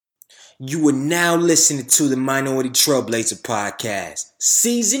You are now listening to the Minority Trailblazer Podcast.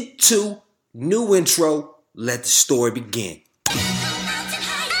 Season 2, new intro, let the story begin.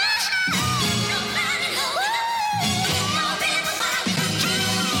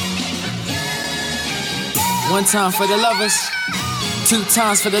 One time for the lovers, 2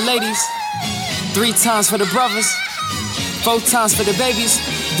 times for the ladies, 3 times for the brothers, 4 times for the babies.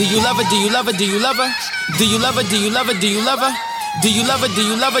 Do you love her? Do you love her? Do you love her? Do you love her? Do you love her? Do you love her? Do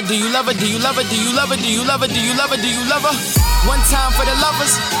you love her? Do you love her? Do you love her? Do you love her? Do you love her? Do you love her? Do you love her? Do you love her? 1 time for the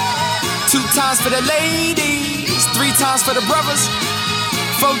lovers, 2 times for the ladies, 3 times for the brothers,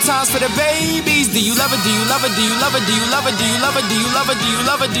 4 times for the babies. Do you love her? Do you love her? Do you love her? Do you love her? Do you love her? Do you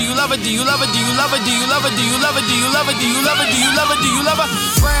love her? Do you love her? Do you love her? Do you love her? Do you love her? Do you love her? Do you love her? Do you love her? Do you love her? Do you love her? Do you love her?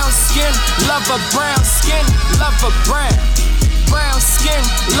 Brown skin, love her brown skin, love her brown. Brown skin,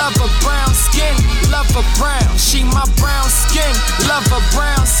 love her brown skin, love her brown. She my brown skin, love her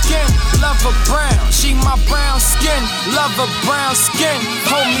brown skin, love her brown. She my brown skin, love her brown skin.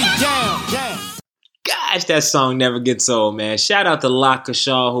 Hold me down. Gosh, that song never gets old, man. Shout out to Laka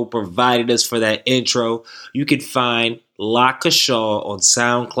Shaw who provided us for that intro. You can find Laka Shaw on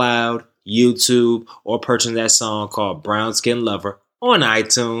SoundCloud, YouTube, or purchase that song called Brown Skin Lover on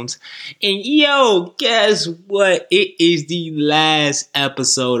iTunes. And yo, guess what? It is the last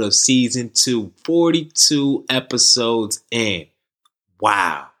episode of season 2, 42 episodes in.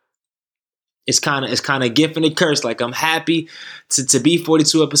 Wow. It's kind of a gift and a curse. Like, I'm happy to be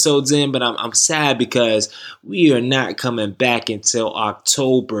 42 episodes in, but I'm sad because we are not coming back until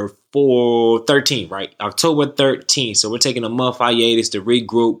October 13, right? October 13th. So we're taking a month hiatus to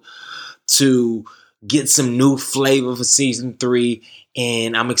regroup, to get some new flavor for season 3,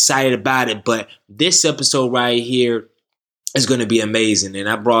 and I'm excited about it. But this episode right here is going to be amazing, and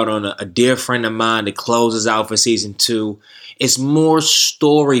I brought on a dear friend of mine to close us out for season 2. It's more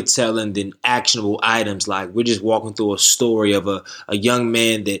storytelling than actionable items. Like, we're just walking through a story of a young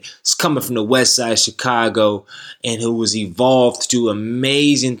man that's coming from the west side of Chicago and who was evolved to do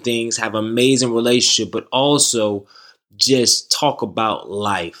amazing things, have amazing relationship, but also just talk about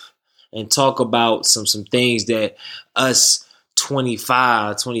life and talk about some things that us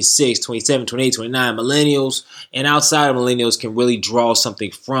 25, 26, 27, 28, 29 millennials and outside of millennials can really draw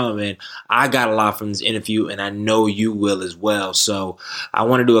something from. And I got a lot from this interview, and I know you will as well. So I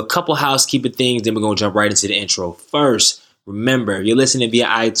want to do a couple housekeeping things, then we're going to jump right into the intro. First, remember, if you're listening via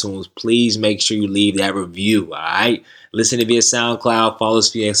iTunes, please make sure you leave that review, all right? Listen via SoundCloud, follow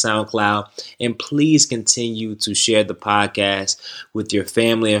us via SoundCloud, and please continue to share the podcast with your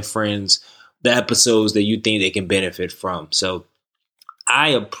family and friends, the episodes that you think they can benefit from. So I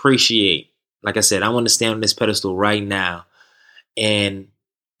appreciate, like I said, I want to stand on this pedestal right now, and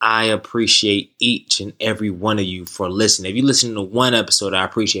I appreciate each and every one of you for listening. If you listen to 1 episode, I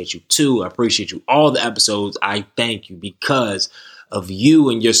appreciate you. 2, I appreciate you. All the episodes, I thank you because of you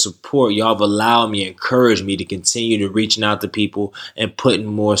and your support. Y'all have allowed me, encouraged me to continue to reaching out to people and putting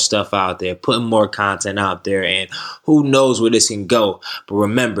more stuff out there, putting more content out there. And who knows where this can go. But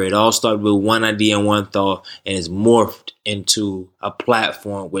remember, it all started with one idea and one thought, and it's morphed into a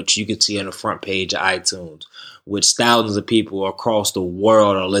platform which you can see on the front page of iTunes, which thousands of people across the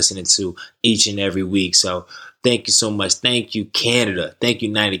world are listening to each and every week. So thank you so much. Thank you, Canada. Thank you,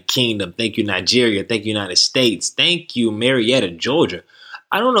 United Kingdom. Thank you, Nigeria. Thank you, United States. Thank you, Marietta, Georgia.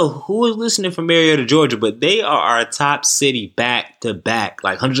 I don't know who is listening from Marietta, Georgia, but they are our top city back to back.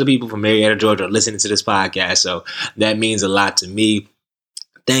 Like, hundreds of people from Marietta, Georgia are listening to this podcast. So that means a lot to me.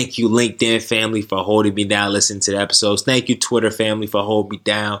 Thank you, LinkedIn family, for holding me down, listening to the episodes. Thank you, Twitter family, for holding me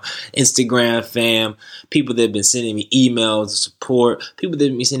down. Instagram fam, people that have been sending me emails to support, people that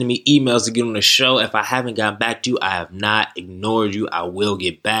have been sending me emails to get on the show. If I haven't gotten back to you, I have not ignored you. I will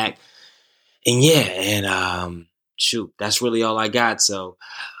get back. And yeah, and shoot, that's really all I got. So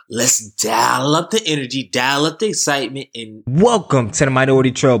let's dial up the energy, dial up the excitement, and welcome to the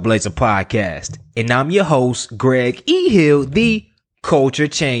Minority Trailblazer Podcast. And I'm your host, Greg E. Hill, the Culture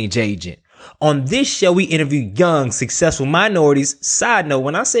Change Agent. On this show, we interview young, successful minorities. Side note,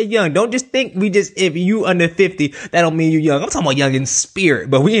 when I say young, don't just think if you under 50, that don't mean you're young. I'm talking about young in spirit,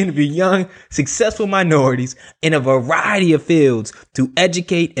 but we interview young, successful minorities in a variety of fields to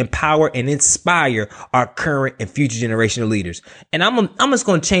educate, empower, and inspire our current and future generation of leaders. And I'm just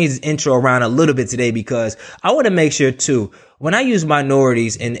going to change this intro around a little bit today because I want to make sure too, when I use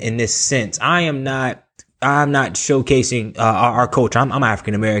minorities in this sense, I'm not showcasing our culture. I'm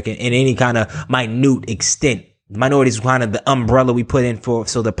African American in any kind of minute extent. Minorities is kind of the umbrella we put in for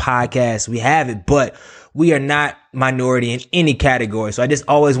so the podcast we have it, but we are not minority in any category. So I just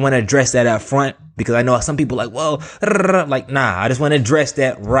always want to address that up front, because I know some people like, well, like, nah, I just want to address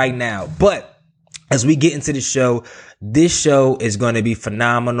that right now. But as we get into the show, this show is going to be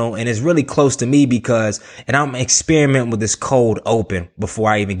phenomenal, and it's really close to me and I'm experimenting with this cold open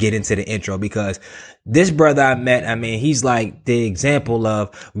before I even get into the intro, because this brother I met, I mean, he's like the example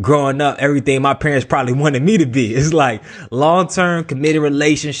of growing up, everything my parents probably wanted me to be. It's like long-term committed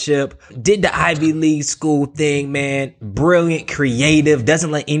relationship, did the Ivy League school thing, man, brilliant, creative,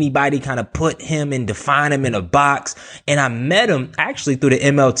 doesn't let anybody kind of put him and define him in a box. And I met him actually through the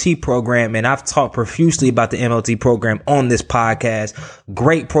MLT program, and I've talked profusely about the MLT program on this podcast.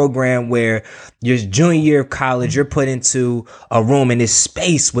 Great program where your junior year of college, you're put into a room in this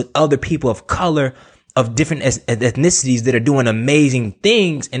space with other people of color, of different ethnicities that are doing amazing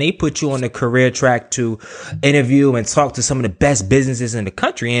things, and they put you on the career track to interview and talk to some of the best businesses in the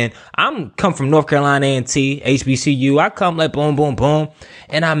country. And I'm come from North Carolina A&T, HBCU. I come like boom, boom, boom,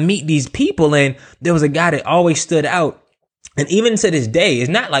 and I meet these people, and there was a guy that always stood out. And even to this day, it's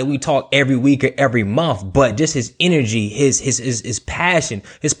not like we talk every week or every month, but just his energy, his passion,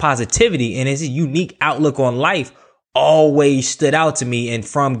 his positivity, and his unique outlook on life always stood out to me. And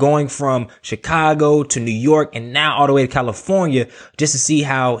from going from Chicago to New York and now all the way to California, just to see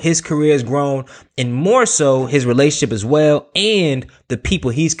how his career has grown, and more so his relationship as well, and the people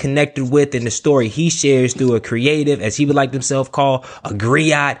he's connected with, and the story he shares through a creative, as he would like himself call, a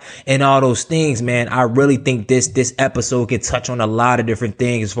griot, and all those things, man. I really think this episode can touch on a lot of different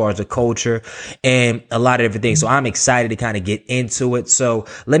things as far as the culture and a lot of different things. So I'm excited to kind of get into it. So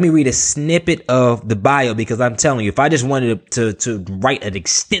let me read a snippet of the bio, because I'm telling you, if I just wanted to write an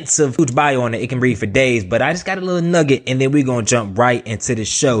extensive huge bio on it, it can read for days, but I just got a little nugget, and then we're going to jump right into the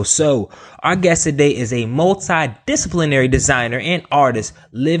show. So our guest today is a multidisciplinary designer and artist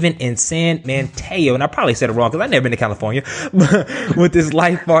living in San Mateo. And I probably said it wrong because I've never been to California, with his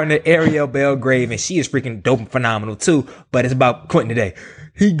life partner, Ariel Belgrave. And she is freaking dope and phenomenal too. But it's about Quinnton today.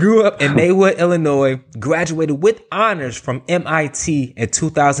 He grew up in Maywood, Illinois, graduated with honors from MIT in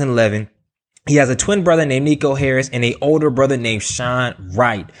 2011. He has a twin brother named Nico Harris and an older brother named Sean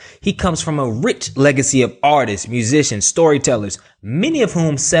Wright. He comes from a rich legacy of artists, musicians, storytellers, many of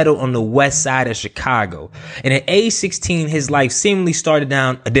whom settled on the west side of Chicago. And at age 16, his life seemingly started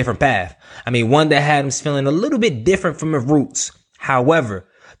down a different path. I mean, one that had him feeling a little bit different from his roots. However,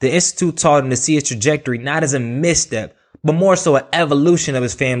 the Institute taught him to see his trajectory not as a misstep, but more so an evolution of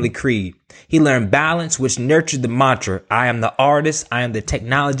his family creed. He learned balance, which nurtured the mantra, I am the artist, I am the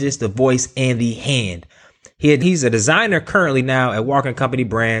technologist, the voice, and the hand. He's a designer currently now at Walker & Company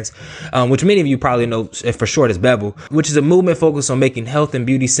Brands, which many of you probably know for short as Bevel, which is a movement focused on making health and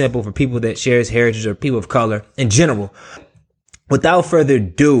beauty simple for people that share his heritage or people of color in general. Without further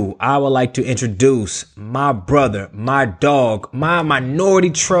ado, I would like to introduce my brother, my dog, my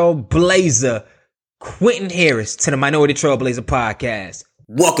minority trailblazer, Quinnton Harris, to the Minority Trailblazer podcast.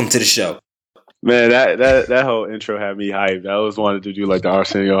 Welcome to the show. Man, that whole intro had me hyped. I always wanted to do like the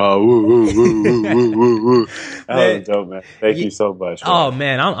Arsenio, oh, woo, woo, woo, woo, woo, woo, woo. That was dope, man. Thank you so much. Man. Oh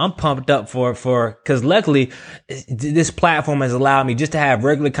man, I'm pumped up for because luckily this platform has allowed me just to have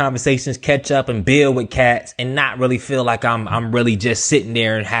regular conversations, catch up and build with cats, and not really feel like I'm really just sitting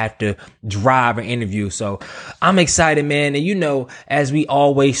there and have to drive an interview. So I'm excited, man. And you know, as we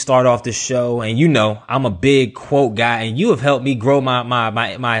always start off the show, and you know, I'm a big quote guy, and you have helped me grow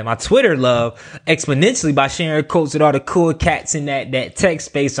my Twitter love exponentially by sharing quotes with all the cool cats in that tech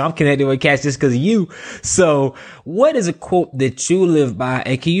space. So I'm connected with cats just because of you. So what is a quote that you live by,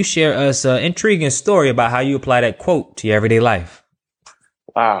 and can you share us an intriguing story about how you apply that quote to your everyday life?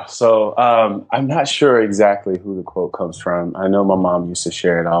 Wow. So I'm not sure exactly who the quote comes from. I know my mom used to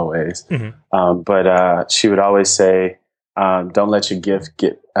share it always, but she would always say, "Don't let your gift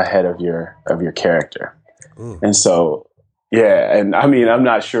get ahead of your character." Ooh. And so. Yeah, and I mean, I'm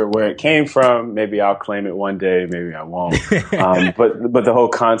not sure where it came from. Maybe I'll claim it one day, maybe I won't. But the whole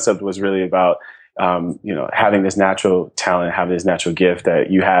concept was really about, having this natural talent, having this natural gift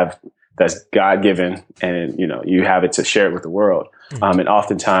that you have that's God-given, and, you have it to share it with the world. And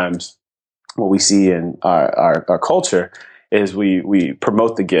oftentimes what we see in our culture is we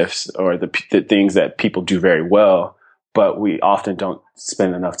promote the gifts or the things that people do very well, but we often don't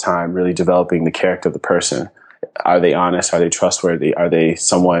spend enough time really developing the character of the person. Are they honest? Are they trustworthy? Are they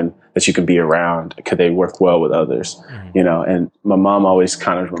someone that you can be around? Could they work well with others? And my mom always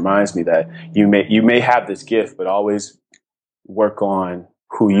kind of reminds me that you may have this gift, but always work on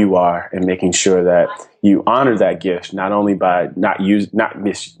who you are and making sure that you honor that gift, not only by not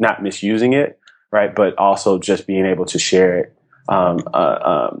misusing it, right, but also just being able to share it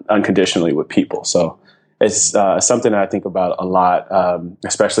unconditionally with people. So it's something that I think about a lot,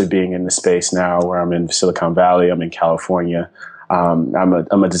 especially being in the space now where I'm in Silicon Valley. I'm in California. I'm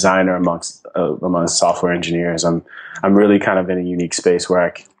a designer amongst software engineers. I'm really kind of in a unique space where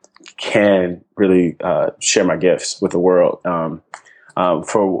I can really share my gifts with the world for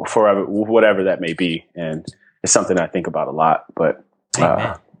whatever that may be, and it's something I think about a lot. But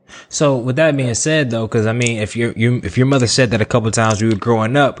so with that being said, though, because I mean, if your mother said that a couple of times when you were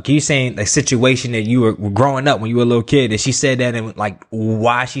growing up, can you saying a situation that you were growing up when you were a little kid, that she said that, and like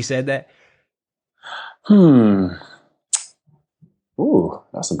why she said that? Ooh,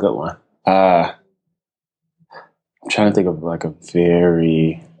 that's a good one. I'm trying to think of like a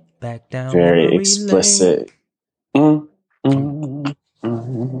very explicit.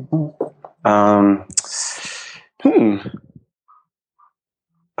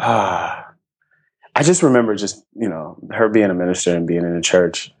 I just remember just, her being a minister and being in a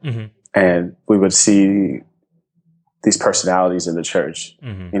church, and we would see these personalities in the church,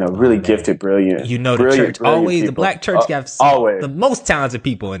 really gifted, brilliant. The church always people. The black church got always the most talented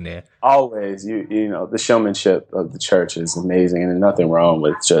people in there. Always, the showmanship of the church is amazing, and there's nothing wrong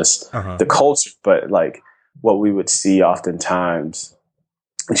with just the culture, but like what we would see oftentimes,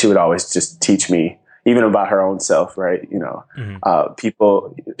 and she would always just teach me, even about her own self, right?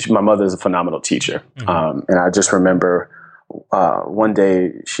 People. My mother is a phenomenal teacher, and I just remember one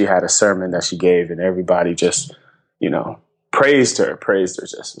day she had a sermon that she gave, and everybody just, praised her.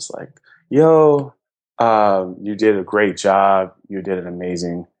 Just was like, "Yo, you did a great job. You did an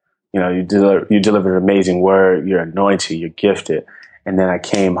amazing, you delivered an amazing word. You're anointed. You're gifted." And then I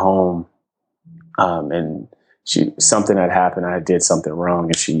came home, and something had happened. I did something wrong,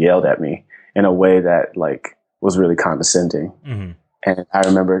 and she yelled at me in a way that like was really condescending. And I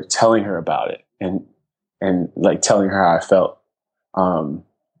remember telling her about it and like telling her how I felt.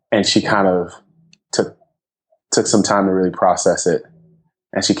 And she kind of took some time to really process it.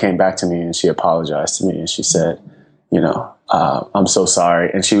 And she came back to me and she apologized to me. And she said, I'm so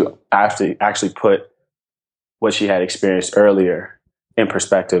sorry. And she actually put what she had experienced earlier in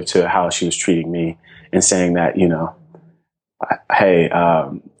perspective to how she was treating me, and saying that, hey,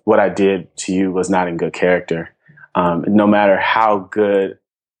 what I did to you was not in good character. No matter how good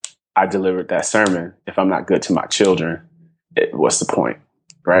I delivered that sermon, if I'm not good to my children, what's the point?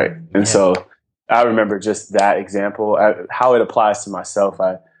 Right. And so I remember just that example, how it applies to myself.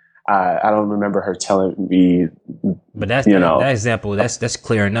 I don't remember her telling me, but that example, that's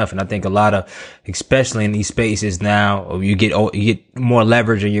clear enough. And I think a lot of, especially in these spaces now, you get more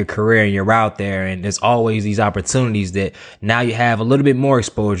leverage in your career and you're out there, and there's always these opportunities that now you have a little bit more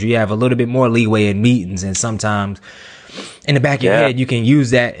exposure. You have a little bit more leeway in meetings, and sometimes in the back of your head, you can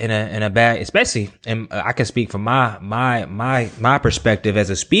use that in a bad, especially, and I can speak from my perspective as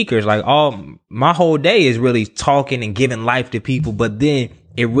a speaker. It's like my whole day is really talking and giving life to people, but then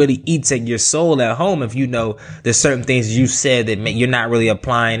it really eats at your soul at home if there's certain things you said that you're not really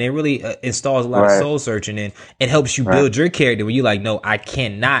applying. It really installs a lot of soul searching, and it helps you build your character where you're like, no, I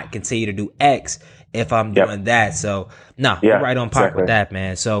cannot continue to do X if I'm doing that. So you're right on point with that,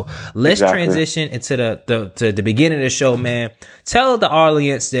 man. So let's transition into the beginning of the show, man. Tell the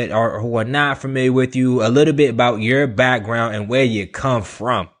audience who are not familiar with you a little bit about your background and where you come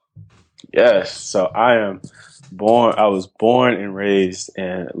from. Yes. So I was born and raised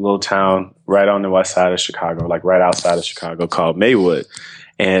in a little town right on the west side of Chicago, like right outside of Chicago, called Maywood.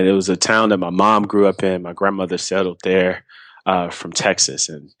 And it was a town that my mom grew up in. My grandmother settled there from Texas.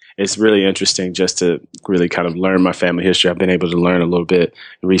 And it's really interesting just to really kind of learn my family history. I've been able to learn a little bit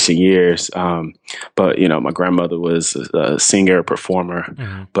in recent years. But, my grandmother was a singer, a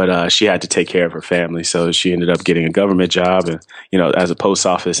performer, but she had to take care of her family. So she ended up getting a government job and, as a post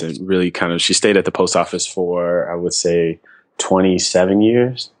office, and really she stayed at the post office for, I would say, 27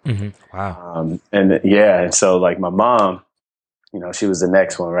 years. Wow. And so like my mom, she was the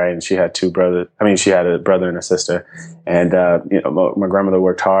next one, right? And she had two brothers. I mean, she had a brother and a sister. And, my grandmother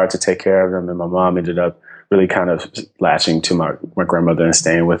worked hard to take care of them. And my mom ended up really kind of latching to my grandmother and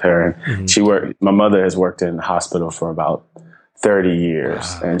staying with her. And my mother has worked in the hospital for about 30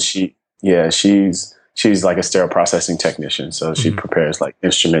 years. Wow. And she's like a sterile processing technician. So she prepares like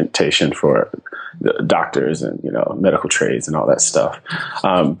instrumentation for the doctors and, medical trades and all that stuff.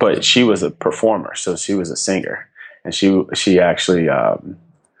 But she was a performer. So she was a singer. And she actually,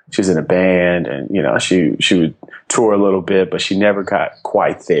 she was in a band, and, she would tour a little bit, but she never got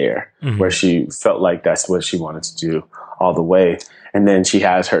quite there where she felt like that's what she wanted to do all the way. And then she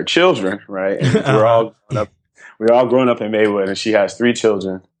has her children, right? And we're all grown up in Maywood, and she has 3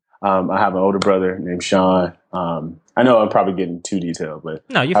 children. I have an older brother named Sean. I know I'm probably getting too detailed, but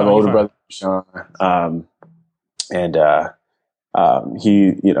no, I have an older brother, Sean. and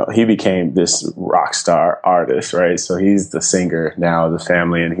he became this rock star artist, right? So he's the singer now of the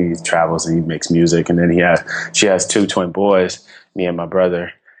family, and he travels and he makes music. And then she has two twin boys, me and my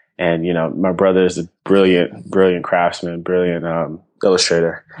brother. And, my brother is a brilliant craftsman, brilliant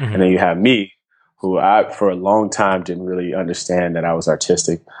illustrator. Mm-hmm. And then you have me, who I, for a long time, didn't really understand that I was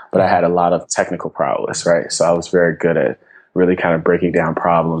artistic, but I had a lot of technical prowess, right? So I was very good at really kind of breaking down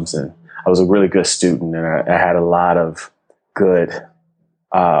problems, and I was a really good student, and I had a lot of good,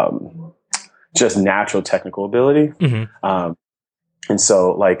 just natural technical ability. Mm-hmm. And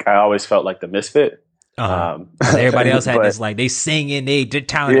so, like, I always felt like the misfit. Everybody else had this, like, they singing, they're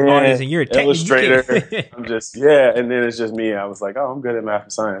talented artists, and you're a illustrator. I'm just, and then it's just me. I was like, oh, I'm good at math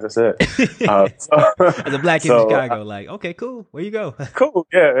and science. That's it. As a black kid in Chicago, like, okay, cool. Where you go? Cool.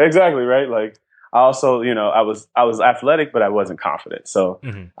 Yeah, exactly. Right. Like, I also, I was athletic, but I wasn't confident. So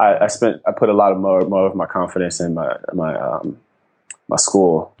mm-hmm. I put a lot more of my confidence in my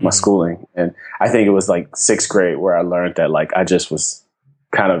schooling. And I think it was like sixth grade where I learned that, like, I just was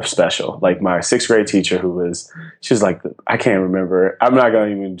kind of special. Like, my sixth grade teacher, she was like, I can't remember. I'm not going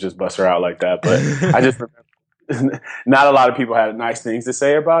to even just bust her out like that, but I just remember not a lot of people had nice things to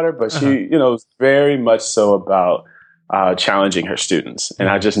say about her, but she, was very much so about challenging her students. And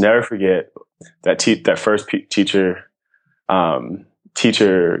I just never forget that first teacher parent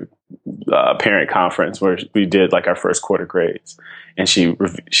conference where we did like our first quarter grades, and she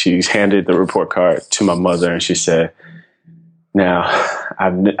handed the report card to my mother, and she said, "Now, I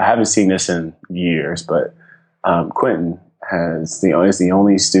haven't seen this in years, but Quinnton is the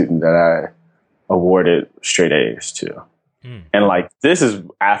only student that I awarded straight A's to." And like, this is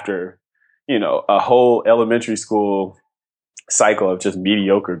after, a whole elementary school cycle of just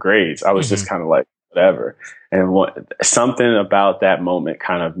mediocre grades. I was just kind of like, whatever. And something about that moment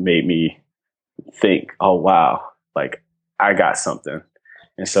kind of made me think, oh, wow, like, I got something.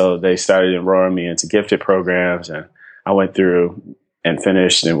 And so they started enrolling me into gifted programs, and I went through and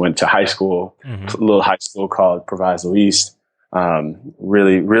finished and went to high school, a little high school called Proviso East.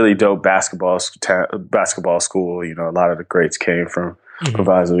 Really, really dope basketball school. A lot of the greats came from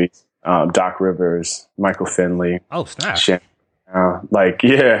Proviso East. Doc Rivers, Michael Finley. Oh, snap. Like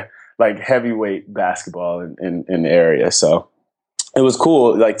heavyweight basketball in the area. So it was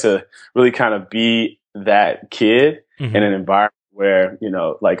cool, like, to really kind of be that kid in an environment where,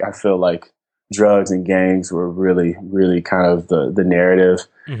 like, I feel like drugs and gangs were really, really kind of the narrative.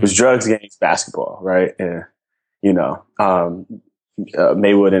 It was drugs, gangs, basketball, right? And, Maywood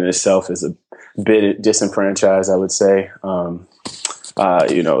in itself is a bit disenfranchised, I would say. It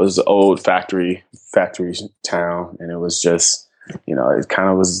was an old factory town, and it was just, it kind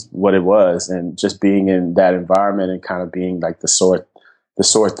of was what it was. And just being in that environment and kind of being like the sore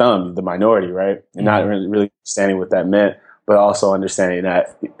thumb, the minority, right? And not really understanding what that meant, but also understanding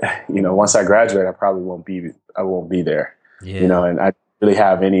that, once I graduate, I probably won't be there, and I really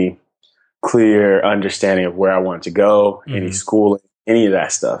have any clear understanding of where I want to go, any schooling, any of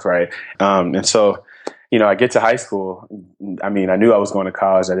that stuff. Right. And so, I get to high school. I mean, I knew I was going to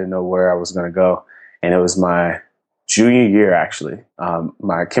college. I didn't know where I was going to go. And it was my junior year, actually.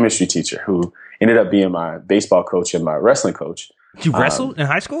 My chemistry teacher, who ended up being my baseball coach and my wrestling coach. You wrestled in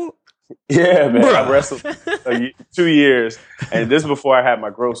high school? Yeah, man. Bruh. I wrestled 2 years. And this is before I had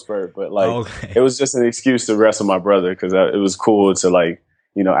my growth spurt. But It was just an excuse to wrestle my brother, because it was cool to, like,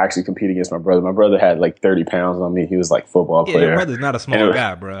 actually compete against my brother. My brother had like 30 pounds on me. He was like football player. Your brother's not a small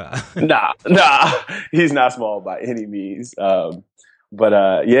guy, bro. Nah, he's not small by any means. Man,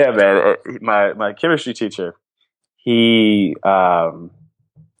 my chemistry teacher, he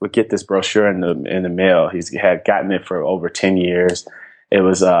would get this brochure in the mail. He had gotten it for over 10 years. It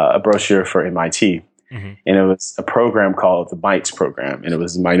was a brochure for MIT. And it was a program called the MITES program, and it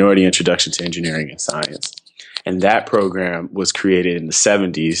was Minority Introduction to Engineering and Science. And that program was created in the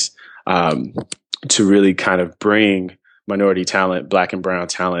 70s to really kind of bring minority talent, Black and brown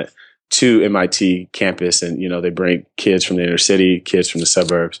talent, to MIT campus. And, they bring kids from the inner city, kids from the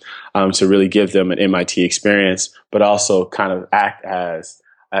suburbs, to really give them an MIT experience, but also kind of act as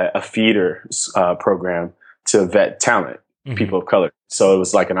a feeder program to vet talent, people of color. So it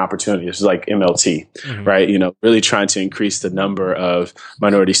was like an opportunity. It was like MLT, right? Really trying to increase the number of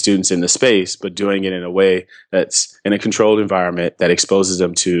minority students in the space, but doing it in a way that's in a controlled environment that exposes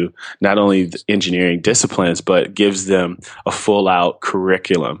them to not only the engineering disciplines, but gives them a full out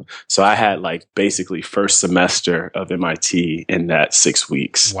curriculum. So I had like basically first semester of MIT in that 6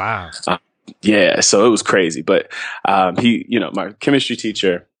 weeks. Wow. So it was crazy. But my chemistry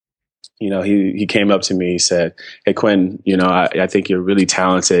teacher, he came up to me. He said, "Hey, Quinn, I think you're really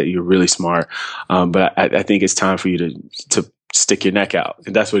talented. You're really smart. But I think it's time for you to stick your neck out."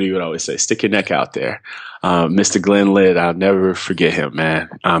 And that's what he would always say: "Stick your neck out there." Mr. Glenn Litt, I'll never forget him, man.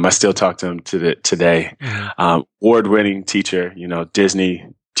 I still talk to him today. Award-winning teacher, Disney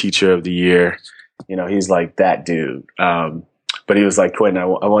Teacher of the Year. He's like that dude. But he was like, "Quinn, I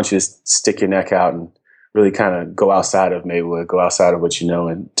want you to stick your neck out and really kind of go outside of Maywood, go outside of what you know,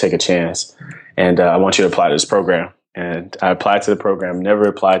 and take a chance. And I want you to apply to this program." And I applied to the program. Never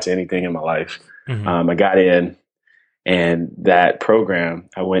applied to anything in my life. I got in. And that program,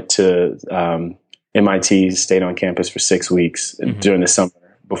 I went to MIT, stayed on campus for 6 weeks during the summer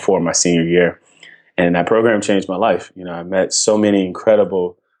before my senior year. And that program changed my life. I met so many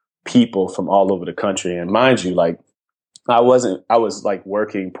incredible people from all over the country. And mind you, like, I was like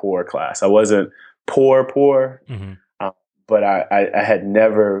working poor class. I wasn't poor, but I had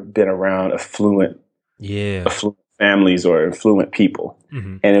never been around affluent families or affluent people.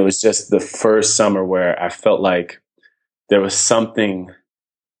 And it was just the first summer where I felt like there was something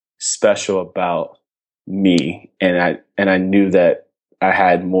special about me, and I knew that I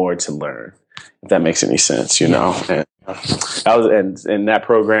had more to learn, if that makes any sense, And I was in that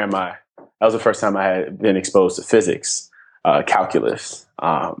program. That was the first time I had been exposed to physics, calculus.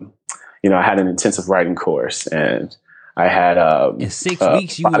 I had an intensive writing course, and I had in 6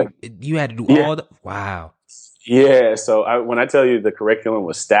 weeks you had to do all the wow. Yeah, so when I tell you the curriculum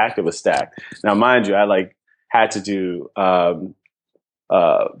was stacked, it was stacked. Now, mind you, I had to do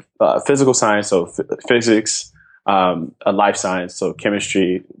physical science, so physics, a life science, so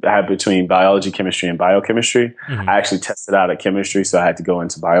chemistry. I had between biology, chemistry, and biochemistry. I actually tested out at chemistry, so I had to go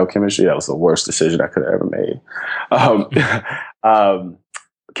into biochemistry. That was the worst decision I could have ever made.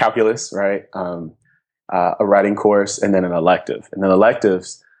 Calculus, right? A writing course, and then an elective. And then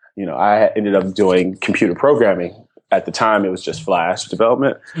electives, I ended up doing computer programming. At the time, it was just Flash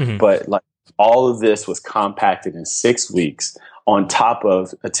development, but like all of this was compacted in 6 weeks on top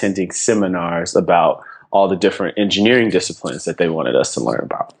of attending seminars about all the different engineering disciplines that they wanted us to learn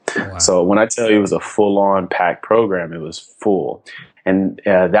about. Wow. So when I tell you it was a full-on packed program, it was full. And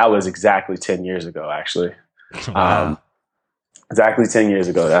that was exactly 10 years ago, actually. Wow. Exactly 10 years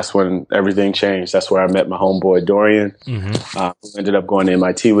ago. That's when everything changed. That's where I met my homeboy, Dorian, who ended up going to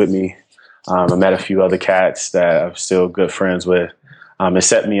MIT with me. I met a few other cats that I'm still good friends with. It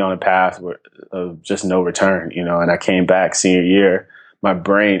set me on a path of just no return, and I came back senior year, my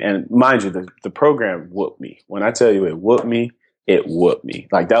brain, and mind you, the program whooped me. When I tell you it whooped me, it whooped me.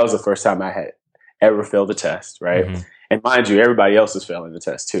 Like, that was the first time I had ever failed a test, right? And mind you, everybody else is failing the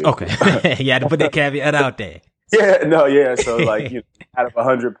test too. Okay. You had to put that caveat out there. So like, out of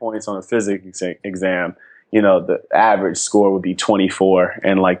 100 points on a physics exam, the average score would be 24,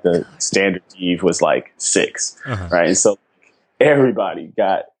 and like the standard dev was like 6, right? And so everybody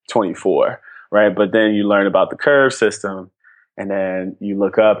got 24, right? But then you learn about the curve system, and then you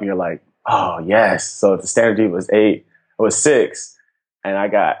look up and you're like, oh yes. So if the standard dev was 8, it was 6, and I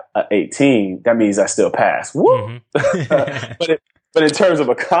got 18, that means I still passed. Woo! But in terms of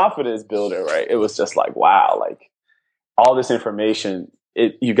a confidence builder, right? It was just like, wow, like all this information,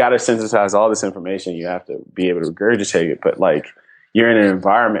 you got to synthesize all this information. You have to be able to regurgitate it, but like, you're in an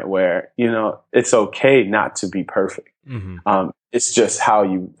environment where, it's okay not to be perfect. It's just how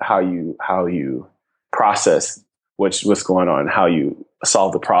you process what's going on, how you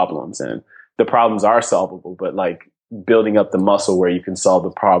solve the problems, and the problems are solvable, but like building up the muscle where you can solve the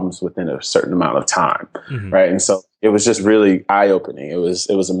problems within a certain amount of time. Right. And so it was just really eye-opening. It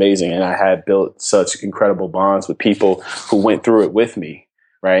was amazing. And I had built such incredible bonds with people who went through it with me,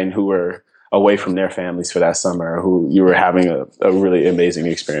 right? And who were away from their families for that summer, who you were having a really amazing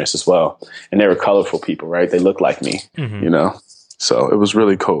experience as well. And they were colorful people, right? They looked like me, So it was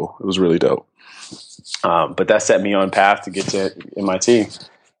really cool. It was really dope. But that set me on path to get to MIT.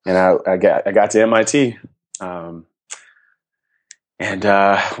 And I got to MIT. And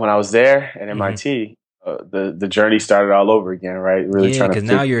when I was there at MIT, the journey started all over again, right? Really trying to, because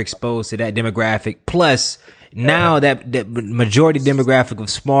now you're exposed to that demographic. Plus, now that majority demographic of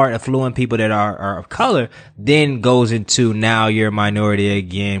smart, affluent people that are of color then goes into, now you're a minority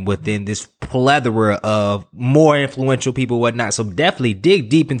again within this plethora of more influential people, whatnot. So definitely dig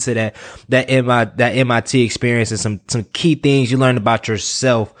deep into that MIT experience and some key things you learned about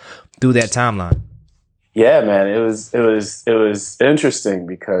yourself through that timeline. Yeah, man, it was interesting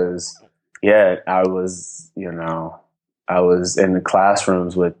because, I was in the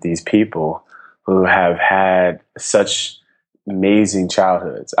classrooms with these people who have had such amazing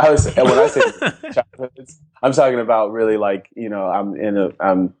childhoods. When I say childhoods, I'm talking about really like,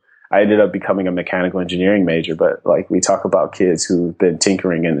 I I ended up becoming a mechanical engineering major. But like we talk about kids who've been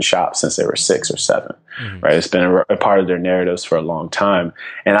tinkering in the shop since they were 6 or 7, right? It's been a part of their narratives for a long time.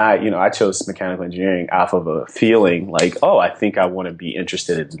 And I chose mechanical engineering off of a feeling like, oh, I think I want to be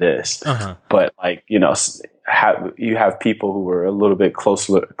interested in this. But like, you have people who were a little bit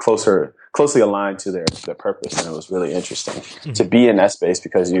closely aligned to their purpose, and it was really interesting to be in that space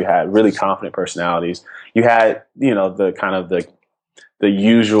because you had really confident personalities. You had, the kind of the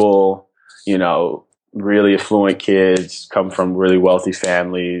usual, really affluent kids come from really wealthy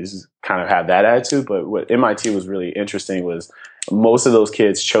families, kind of have that attitude. But what MIT was really interesting was most of those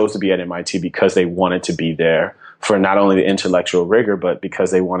kids chose to be at MIT because they wanted to be there for not only the intellectual rigor, but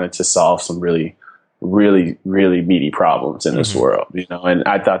because they wanted to solve some really, really, really meaty problems in this world, and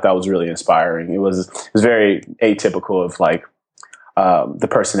I thought that was really inspiring. It was very atypical of like the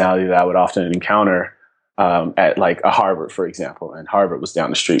personality that I would often encounter at like a Harvard, for example, and Harvard was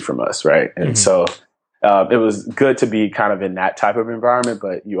down the street from us, right? And so it was good to be kind of in that type of environment,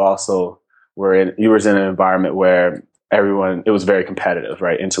 but you also you were in an environment where it was very competitive,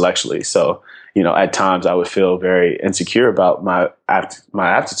 right? Intellectually. So, at times I would feel very insecure about my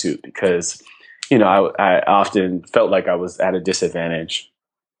aptitude because, I often felt like I was at a disadvantage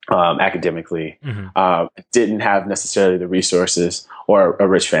academically. Didn't have necessarily the resources or a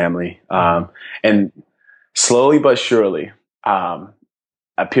rich family. And slowly but surely,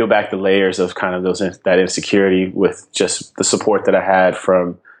 I peel back the layers of kind of that insecurity with just the support that I had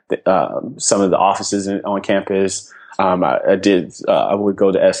from some of the offices on campus. I would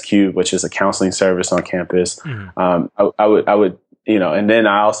go to SQ, which is a counseling service on campus. I would, and then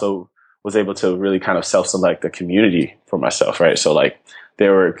I also was able to really kind of self-select a community for myself, right? So like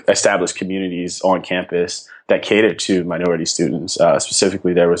there were established communities on campus that catered to minority students.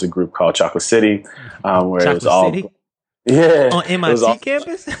 Specifically, there was a group called Chocolate City, where it was all... City? Yeah. On MIT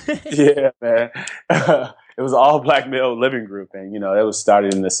campus? Yeah, man. It was all Black male living group. And, it was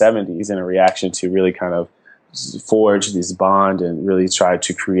started in the 70s in a reaction to really kind of forge this bond and really try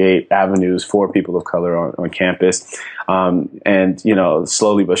to create avenues for people of color on campus. And,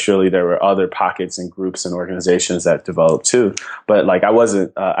 slowly but surely there were other pockets and groups and organizations that developed too. But like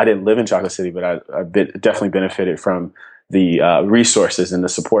I didn't live in Chocolate City, but I definitely benefited from the resources and the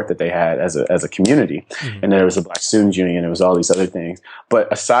support that they had as a community. And there was a Black Students Union, there was all these other things.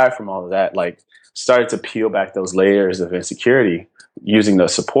 But aside from all of that, like started to peel back those layers of insecurity using the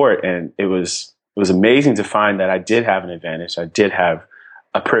support. And it was amazing to find that I did have an advantage. I did have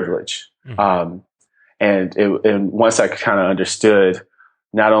a privilege. And once I kind of understood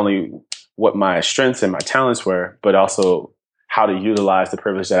not only what my strengths and my talents were, but also how to utilize the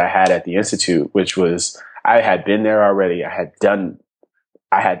privilege that I had at the Institute, which was I had been there already. I had done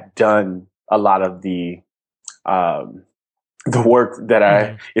a lot of the work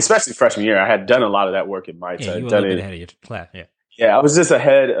that especially freshman year, I had done a lot of that work in my time. You were a little bit ahead of your class, yeah. Yeah, I was just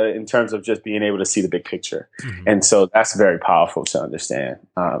ahead in terms of just being able to see the big picture. And so that's very powerful to understand.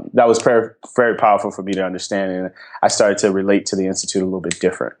 That was very, very powerful for me to understand. And I started to relate to the Institute a little bit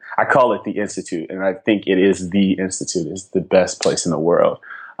different. I call it the Institute, and I think it is the Institute. It's the best place in the world.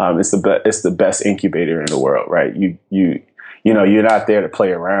 It's the best incubator in the world, right? You're not there to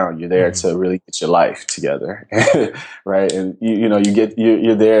play around. You're there to really get your life together, right? And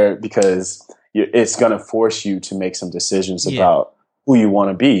you're there because it's going to force you to make some decisions about who you want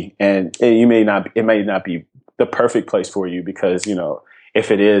to be. And it may not be the perfect place for you because,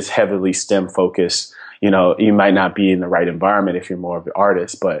 if it is heavily STEM focused, you might not be in the right environment if you're more of an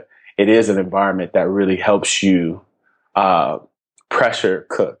artist, but it is an environment that really helps you pressure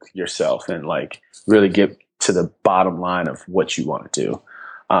cook yourself and like really get to the bottom line of what you want to do.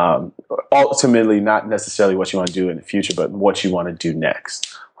 Ultimately, not necessarily what you want to do in the future, but what you want to do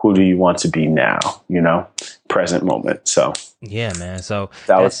next. Who do you want to be now? Present moment. So yeah, man. So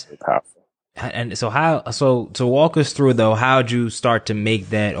that was really powerful. And so to walk us through though, how'd you start to make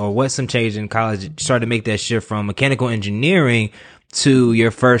that, or what some change in college started to make that shift from mechanical engineering to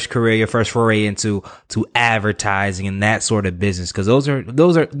your first career, your first foray into advertising and that sort of business? Because those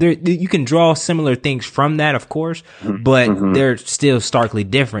are you can draw similar things from that, of course, but they're still starkly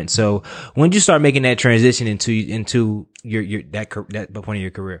different. So when did you start making that transition into that point of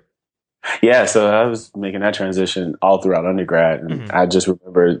your career? Yeah, so I was making that transition all throughout undergrad, and I just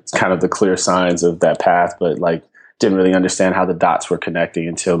remember kind of the clear signs of that path, but like didn't really understand how the dots were connecting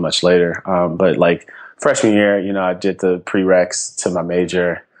until much later. But like freshman year, I did the prereqs to my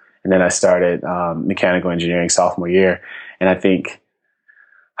major, and then I started mechanical engineering sophomore year. And I think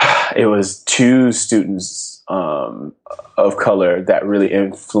it was 2 students of color that really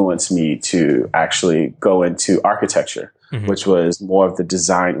influenced me to actually go into architecture. which was more of the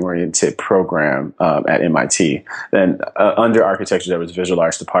design-oriented program at MIT. Then under architecture, there was visual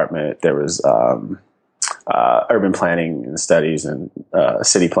arts department. There was urban planning and studies and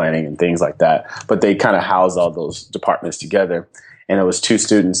city planning and things like that. But they kind of housed all those departments together. And it was two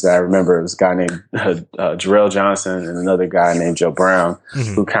students that I remember. It was a guy named Jarrell Johnson and another guy named Joe Brown,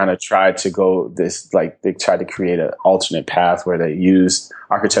 who kind of tried to go this, like, they tried to create an alternate path where they used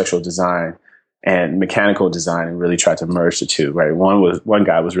architectural design and mechanical design and really tried to merge the two, right? One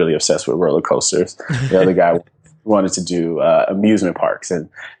guy was really obsessed with roller coasters. The other guy wanted to do amusement parks. And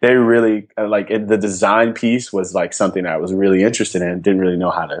they really, the design piece was like something I was really interested in. Didn't really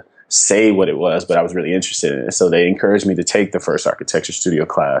know how to say what it was, but I was really interested in it. So they encouraged me to take the first architecture studio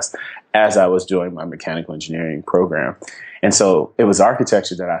class as I was doing my mechanical engineering program. And so it was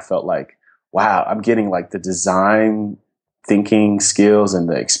architecture that I felt like, wow, I'm getting like the design thinking skills and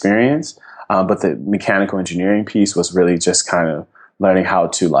the experience. But the mechanical engineering piece was really just kind of learning how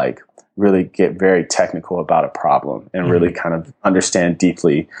to like really get very technical about a problem and really kind of understand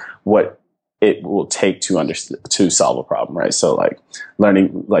deeply what it will take to solve a problem, right? So like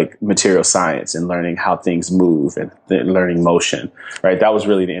learning like material science and learning how things move and learning motion, right? That was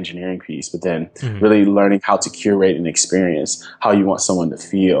really the engineering piece, but then really learning how to curate an experience, how you want someone to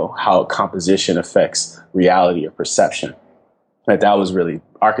feel, how composition affects reality or perception. Right, that was really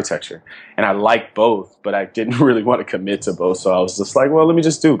architecture. And I liked both, but I didn't really want to commit to both. So I was just like, well, let me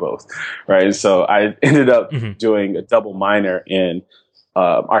just do both. Right. And so I ended up doing a double minor in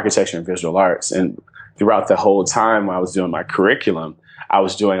architecture and visual arts. And throughout the whole time I was doing my curriculum, I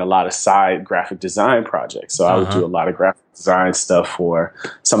was doing a lot of side graphic design projects. So I would do a lot of graphic design stuff for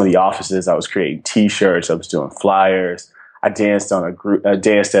some of the offices. I was creating T-shirts. I was doing flyers. I danced on I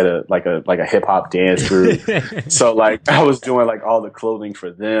danced at a hip hop dance group. So like I was doing like all the clothing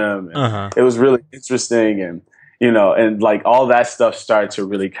for them. And it was really interesting. And, and like all that stuff started to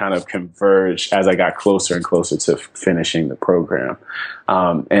really kind of converge as I got closer and closer to finishing the program.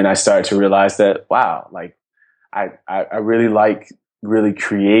 And I started to realize that, wow, like I really like really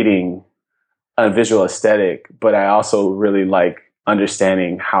creating a visual aesthetic, but I also really like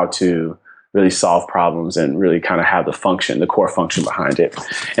understanding how to really solve problems and really kind of have the core function behind it.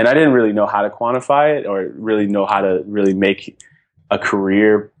 And I didn't really know how to quantify it or really know how to really make a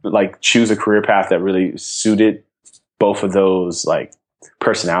career, like choose a career path that really suited both of those like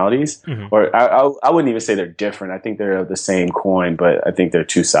personalities. Or I wouldn't even say they're different. I think they're the same coin, but I think they're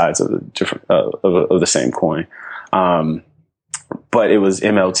two sides of the different, of the same coin. But it was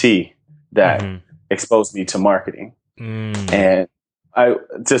MLT that exposed me to marketing. And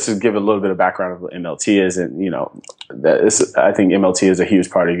just to give a little bit of background of what MLT is, and I think MLT is a huge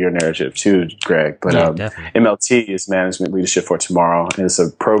part of your narrative too, Greg. But MLT is Management Leadership for Tomorrow, and it's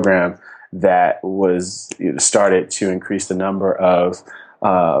a program that was started to increase the number of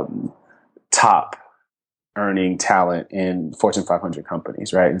top earning talent in Fortune 500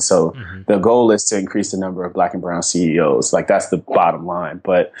 companies, right? And so the goal is to increase the number of Black and brown CEOs. Like that's the bottom line.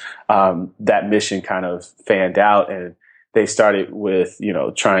 But that mission kind of fanned out, and they started with,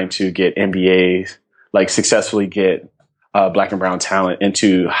 trying to get MBAs, like successfully get Black and brown talent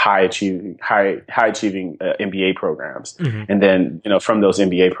into high achieving MBA programs. And then, from those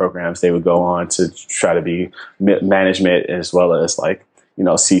MBA programs, they would go on to try to be management as well as like,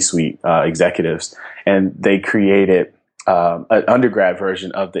 C-suite executives. And they created an undergrad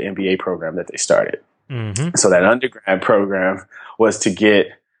version of the MBA program that they started. So that undergrad program was to get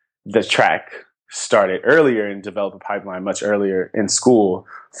the track started earlier and develop a pipeline much earlier in school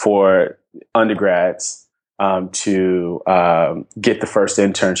for undergrads to get the first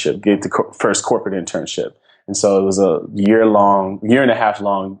internship, get the first corporate internship. And so it was a year and a half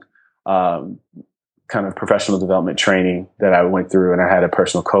long kind of professional development training that I went through. And I had a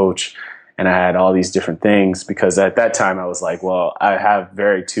personal coach and I had all these different things because at that time I was like, well, I have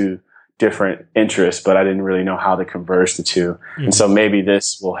two different interests, but I didn't really know how to converge the two. And so maybe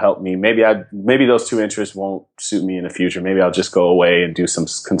this will help me. Maybe those two interests won't suit me in the future. Maybe I'll just go away and do some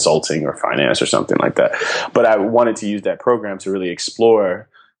consulting or finance or something like that. But I wanted to use that program to really explore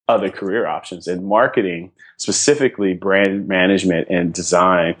other career options, and marketing, specifically brand management and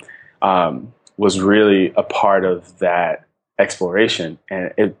design, was really a part of that exploration.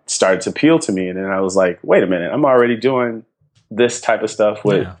 And it started to appeal to me. And then I was like, wait a minute, I'm already doing this type of stuff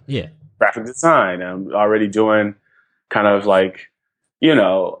with graphic design. I'm already doing kind of like,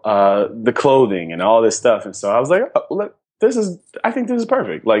 the clothing and all this stuff. And so I was like, I think this is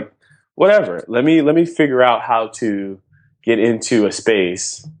perfect. Like, whatever. Let me figure out how to get into a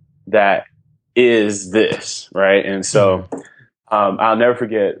space that is this, right? And so I'll never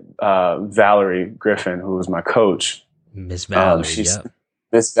forget Valerie Griffin, who was my coach. Miss Valerie, She's yep.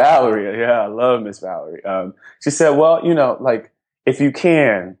 Miss Valerie. Yeah, I love Miss Valerie. She said, well, like if you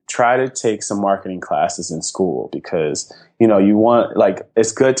can try to take some marketing classes in school because, you want like,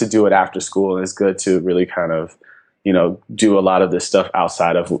 it's good to do it after school and it's good to really kind of, do a lot of this stuff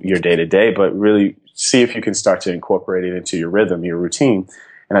outside of your day to day, but really see if you can start to incorporate it into your rhythm, your routine.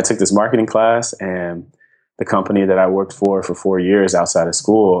 And I took this marketing class, and the company that I worked for 4 years outside of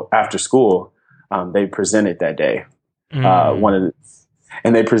school, after school, they presented that day. And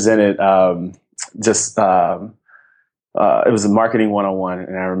they presented it was a marketing 101.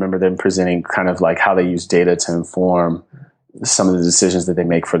 And I remember them presenting kind of like how they use data to inform some of the decisions that they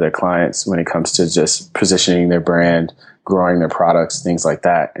make for their clients when it comes to just positioning their brand, growing their products, things like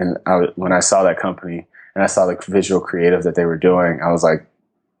that. And when I saw that company and I saw the visual creative that they were doing, I was like,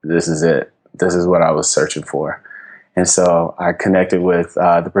 this is it. This is what I was searching for. And so I connected with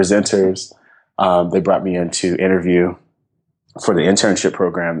the presenters. They brought me in to interview for the internship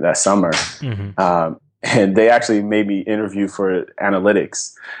program that summer. Mm-hmm. And they actually made me interview for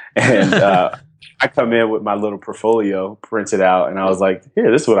analytics. And I come in with my little portfolio printed out, and I was like,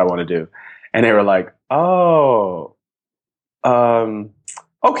 here, this is what I want to do. And they were like, oh,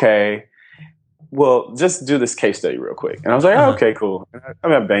 okay. Well, just do this case study real quick. And I was like, oh, okay, cool.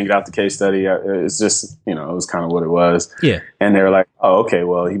 I banged out the case study. It's just, it was kind of what it was. Yeah. And they were like, oh, okay,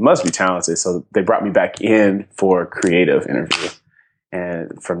 well, he must be talented. So they brought me back in for a creative interview.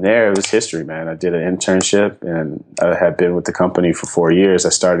 And from there, it was history, man. I did an internship, and I had been with the company for 4 years. I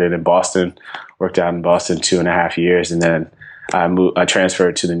started in Boston, worked out in Boston 2.5 years. And then I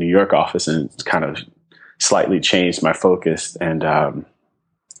transferred to the New York office and kind of slightly changed my focus, and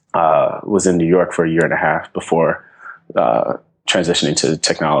was in New York for 1.5 years before transitioning to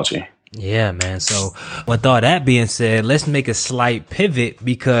technology. Yeah, man. So with all that being said, let's make a slight pivot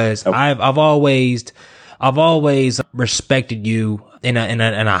because I've always respected you in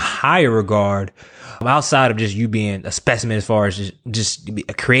a higher regard outside of just you being a specimen as far as just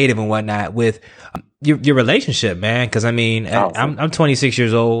creative and whatnot with your relationship, man. Cause I mean, I'm 26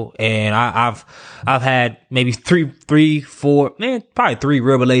 years old, and I've had maybe three, four, probably 3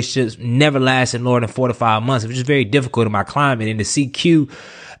 real relationships, never lasted more than 4 to 5 months, which is very difficult in my climate. And to see Q,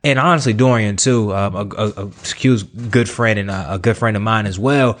 and honestly Dorian too, Q's good friend and a good friend of mine as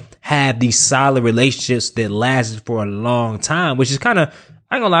well, have these solid relationships that lasted for a long time, which is kind of,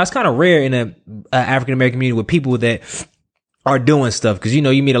 I ain't gonna lie, it's kind of rare in the African American community with people that are doing stuff. Cause you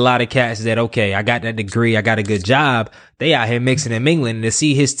meet a lot of cats that, okay, I got that degree, I got a good job. They out here mixing and mingling, and to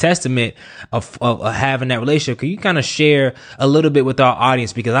see his testament of having that relationship. Can you kind of share a little bit with our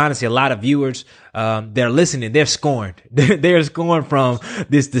audience? Because honestly, a lot of viewers, they're listening, they're scorned. They're scorned from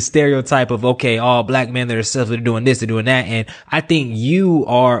the stereotype of, okay, all black men that are self, they're doing this, they're doing that. And I think you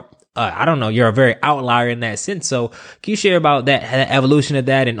are, I don't know, you're a very outlier in that sense. So can you share about that evolution of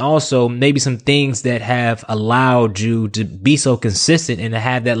that, and also maybe some things that have allowed you to be so consistent and to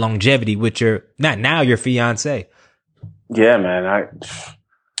have that longevity with your fiance? Yeah,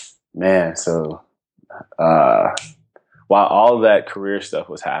 man. So, while all of that career stuff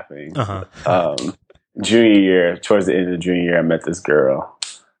was happening, junior year, towards the end of the junior year, I met this girl,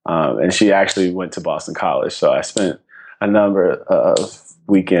 and she actually went to Boston College. So I spent a number of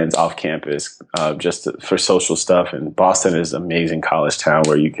weekends off campus, for social stuff. And Boston is an amazing college town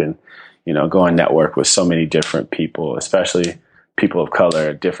where you can, go and network with so many different people, especially people of color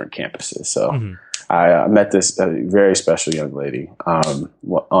at different campuses. So I met this very special young lady on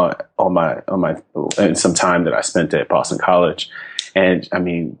in some time that I spent at Boston College. And I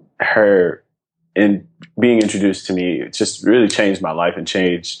mean, her in being introduced to me, it just really changed my life and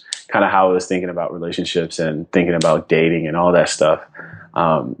changed kind of how I was thinking about relationships and thinking about dating and all that stuff.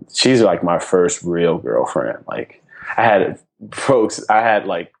 She's like my first real girlfriend. Like I had folks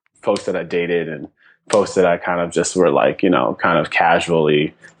that I dated and folks that I kind of just were like, kind of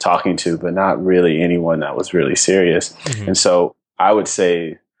casually talking to, but not really anyone that was really serious. Mm-hmm. And so I would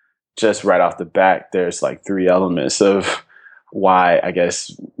say just right off the bat, there's like 3 elements of why I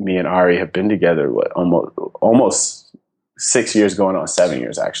guess me and Ari have been together, almost 6 years, going on 7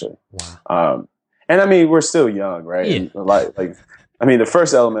 years actually. Wow. And I mean, we're still young, right? Yeah. And I mean, the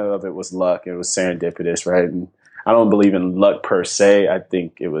first element of it was luck. It was serendipitous, right? And I don't believe in luck per se. I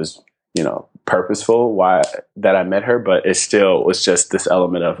think it was, purposeful why that I met her, but it still was just this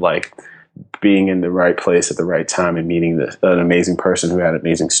element of like being in the right place at the right time and meeting an amazing person who had an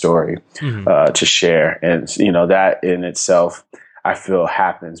amazing story to share. And, that in itself, I feel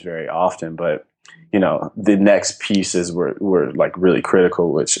happens very often, but, the next pieces were like really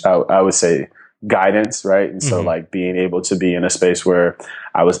critical, which I would say guidance, right? And so like being able to be in a space where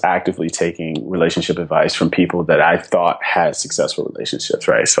I was actively taking relationship advice from people that I thought had successful relationships,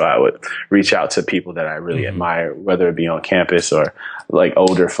 right? So I would reach out to people that I really admire, whether it be on campus or like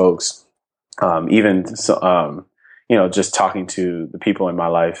older folks, even so, just talking to the people in my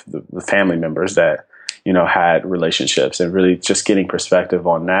life, the family members that, had relationships, and really just getting perspective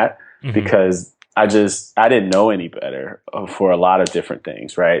on that, because I didn't know any better for a lot of different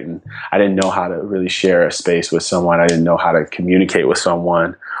things, right? And I didn't know how to really share a space with someone. I didn't know how to communicate with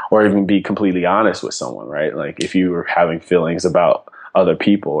someone, or even be completely honest with someone, right? Like if you were having feelings about other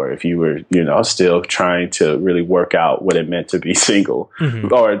people, or if you were, still trying to really work out what it meant to be single,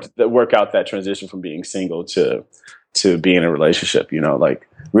 or to work out that transition from being single to being in a relationship, like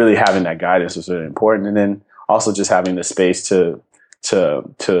really having that guidance was really important. And then also just having the space to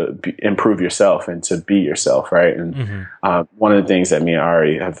improve yourself and to be yourself, right? And one of the things that me and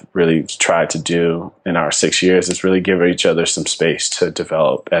Ari have really tried to do in our 6 years is really give each other some space to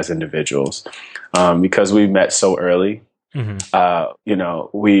develop as individuals, because we met so early.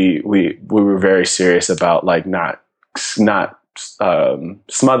 We were very serious about like not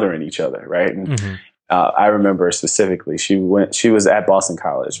smothering each other, right? And I remember specifically, she was at Boston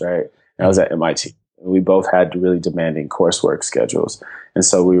College, right? And I was at MIT. We both had really demanding coursework schedules. And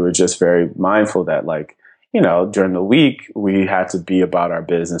so we were just very mindful that like, during the week, we had to be about our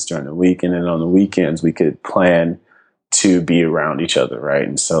business during the week. And then on the weekends, we could plan to be around each other, right?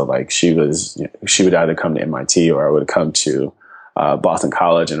 And so like she would either come to MIT, or I would come to Boston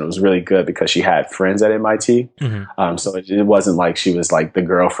College, and it was really good because she had friends at MIT. So it wasn't like she was like the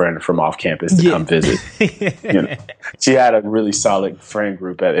girlfriend from off campus to come visit. She had a really solid friend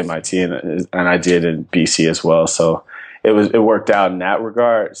group at MIT, and I did in BC as well. So it worked out in that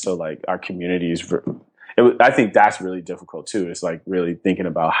regard. So like our communities, I think that's really difficult too. It's like really thinking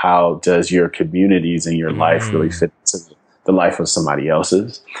about how does your communities and your life really fit into the life of somebody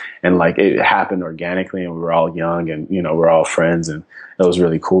else's. And like it happened organically, and we were all young, and we're all friends, and it was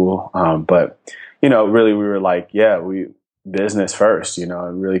really cool. But really we were like, we business first,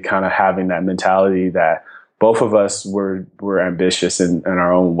 and really kind of having that mentality that both of us were ambitious in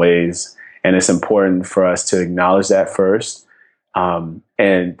our own ways, and it's important for us to acknowledge that first,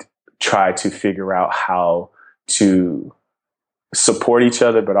 and try to figure out how to support each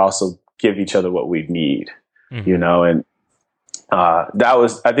other, but also give each other what we need, and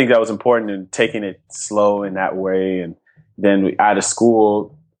I think that was important in taking it slow in that way. And then out of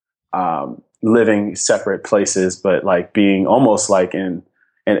school, living separate places, but like being almost like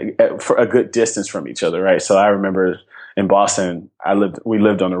for a good distance from each other. Right. So I remember in Boston, we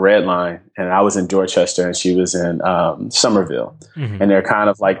lived on the Red Line, and I was in Dorchester and she was in Somerville, and they're kind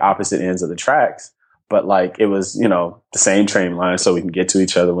of like opposite ends of the tracks. But like it was, the same train line, so we can get to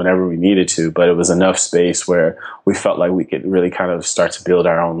each other whenever we needed to. But it was enough space where we felt like we could really kind of start to build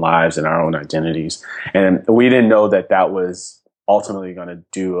our own lives and our own identities. And we didn't know that was ultimately going to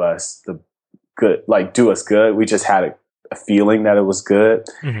do us good. We just had a feeling that it was good,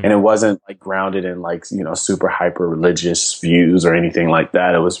 and it wasn't like grounded in like super hyper religious views or anything like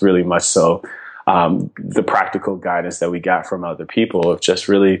that. It was really much so the practical guidance that we got from other people of just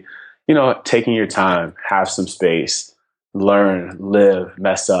really, taking your time, have some space, learn, live,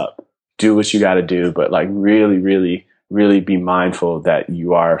 mess up, do what you got to do, but like really, really, really be mindful that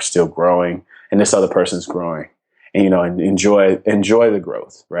you are still growing and this other person's growing, and and enjoy the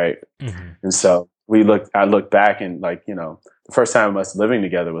growth, right? And so I look back, and like the first time of us living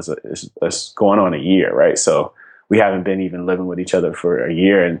together was going on a year, right? So we haven't been even living with each other for a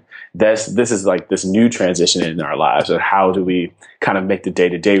year. And this is like this new transition in our lives. And how do we kind of make the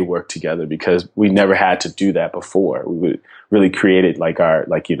day-to-day work together? Because we never had to do that before. We would really created like our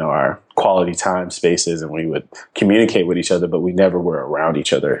quality time spaces, and we would communicate with each other, but we never were around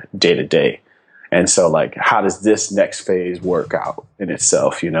each other day to day. And so like, how does this next phase work out in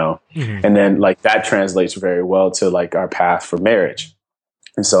itself, And then like that translates very well to like our path for marriage.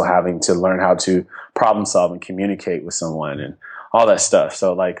 And so having to learn how to problem solve and communicate with someone and all that stuff.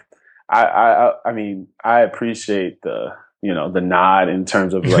 So like, I mean, I appreciate the nod in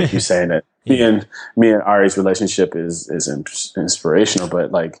terms of like you saying that me and Ari's relationship is inspirational,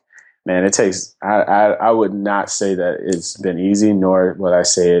 but like, man, it takes, I would not say that it's been easy, nor would I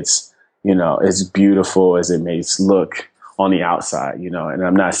say it's, as beautiful as it may look on the outside, and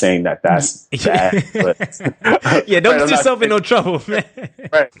I'm not saying that that's bad, but don't get yourself in no trouble, man.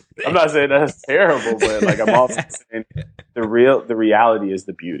 Right. I'm not saying that's terrible, but like, I'm also saying the reality is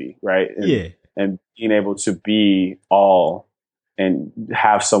the beauty, right? And being able to be all and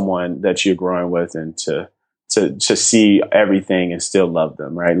have someone that you're growing with, and to to see everything and still love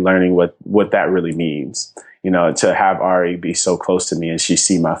them, right? Learning what that really means, to have Ari be so close to me and she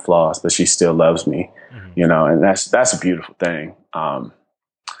see my flaws, but she still loves me, and that's a beautiful thing. And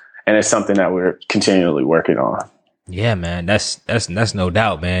it's something that we're continually working on. Yeah, man, that's no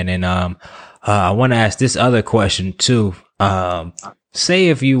doubt, man. And I want to ask this other question too. Say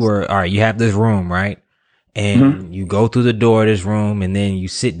if you were, all right, you have this room, right? And you go through the door of this room and then you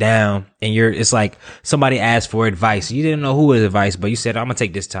sit down and it's like somebody asked for advice. You didn't know who was advice, but you said, I'm going to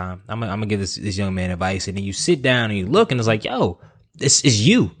take this time. I'm going to give this young man advice. And then you sit down and you look and it's like, yo, this is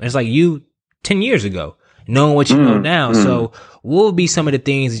you. And it's like you 10 years ago, knowing what you know now. So what would be some of the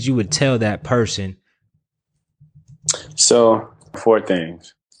things that you would tell that person? So 4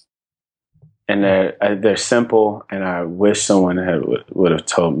 things. And they're simple. And I wish someone would have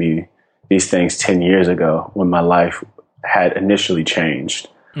told me these things 10 years ago when my life had initially changed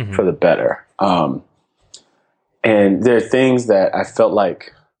for the better. And there are things that I felt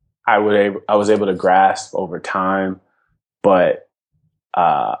like I was able to grasp over time, but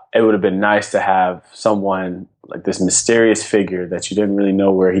it would have been nice to have someone like this mysterious figure that you didn't really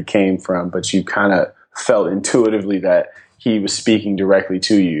know where he came from, but you kind of felt intuitively that he was speaking directly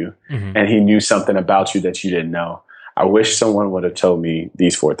to you and he knew something about you that you didn't know. I wish someone would have told me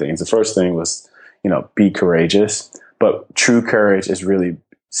these 4 things. The first thing was, be courageous, but true courage is really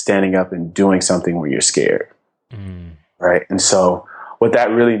standing up and doing something when you're scared. Right. And so what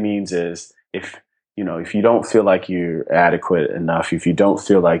that really means is if you don't feel like you're adequate enough, if you don't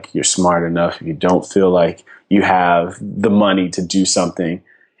feel like you're smart enough, if you don't feel like you have the money to do something,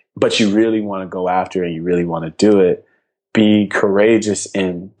 but you really want to go after it and you really want to do it, be courageous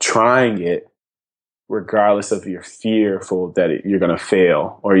in trying it, regardless of you're fearful that you're going to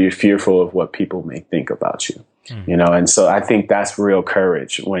fail or you're fearful of what people may think about you, And so I think that's real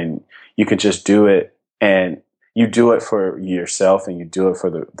courage when you can just do it and you do it for yourself and you do it for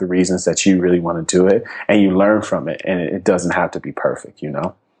the reasons that you really want to do it and you learn from it and it doesn't have to be perfect,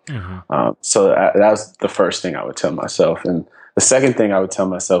 So that was the first thing I would tell myself. And the second thing I would tell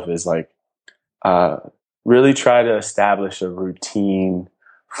myself is really try to establish a routine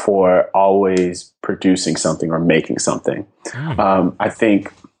for always producing something or making something. I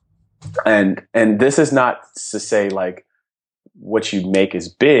think, and this is not to say like what you make is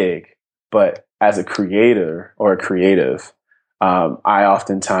big, but as a creator or a creative, I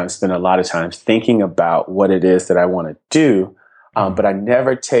oftentimes spend a lot of time thinking about what it is that I want to do, but I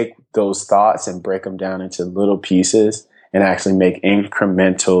never take those thoughts and break them down into little pieces and actually make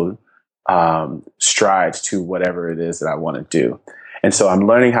incremental strides to whatever it is that I want to do. And so I'm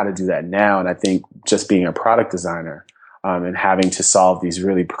learning how to do that now. And I think just being a product designer and having to solve these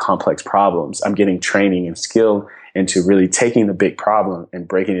really complex problems, I'm getting training and skill into really taking the big problem and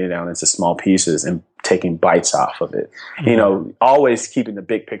breaking it down into small pieces and taking bites off of it. Always keeping the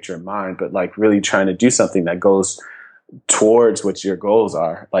big picture in mind, but like really trying to do something that goes towards what your goals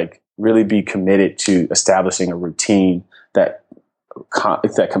are. Like really be committed to establishing a routine that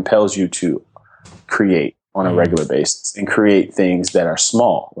compels you to create on a regular basis and create things that are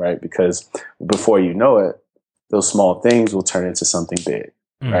small, right? Because before you know it, those small things will turn into something big,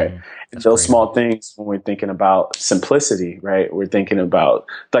 right? And those small things, when we're thinking about simplicity, right? We're thinking about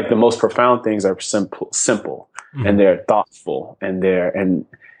like the most profound things are simple and they're thoughtful and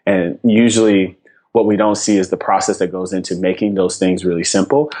and usually what we don't see is the process that goes into making those things really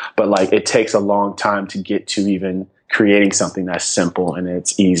simple. But like it takes a long time to get to even creating something that's simple and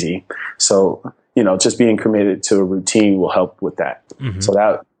it's easy. So, just being committed to a routine will help with that. So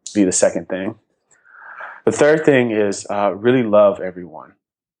that would be the second thing. The third thing is really love everyone.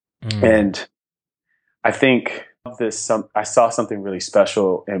 And I think I saw something really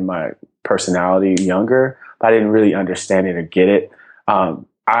special in my personality younger, but I didn't really understand it or get it. I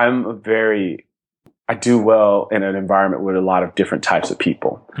do well in an environment with a lot of different types of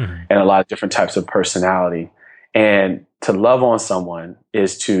people and a lot of different types of personality. And to love on someone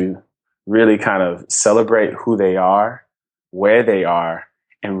is to really kind of celebrate who they are, where they are,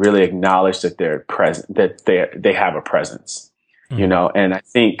 and really acknowledge that they're present, that they have a presence, And I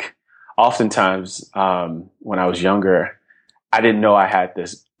think oftentimes when I was younger, I didn't know I had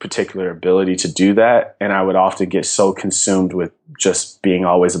this particular ability to do that. And I would often get so consumed with just being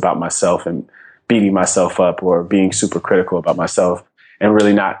always about myself and beating myself up or being super critical about myself and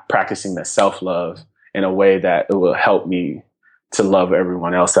really not practicing that self-love in a way that it will help me to love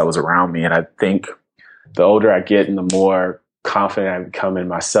everyone else that was around me. And I think the older I get and the more confident I become in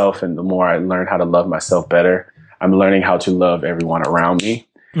myself and the more I learn how to love myself better, I'm learning how to love everyone around me.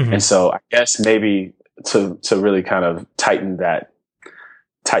 And so I guess maybe to really kind of tighten that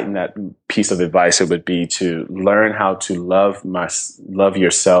piece of advice, it would be to learn how to love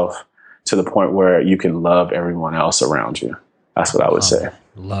yourself to the point where you can love everyone else around you. That's what I would say.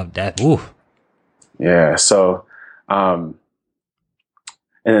 Love that. Ooh. Yeah. So, and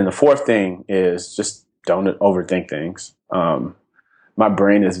then the fourth thing is just don't overthink things. My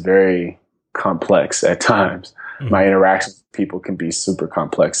brain is very complex at times. Mm-hmm. My interactions with people can be super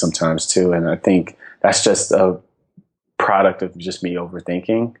complex sometimes too. And I think that's just a product of just me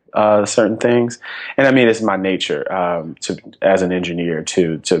overthinking certain things. And I mean, it's my nature as an engineer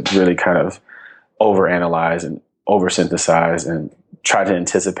to really kind of overanalyze and oversynthesize and try to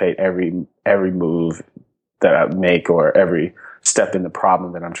anticipate every move that I make or every step in the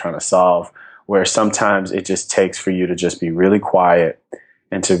problem that I'm trying to solve, where sometimes it just takes for you to just be really quiet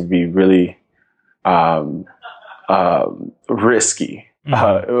and to be really risky.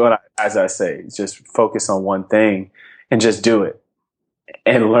 Mm-hmm. As I say, just focus on one thing and just do it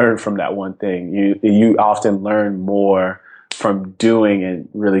and learn from that one thing. You often learn more from doing and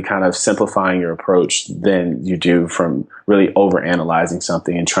really kind of simplifying your approach than you do from really overanalyzing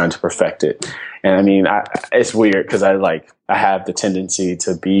something and trying to perfect it. And I mean, it's weird because I have the tendency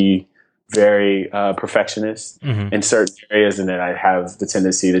to be very perfectionist mm-hmm. in certain areas, and then I have the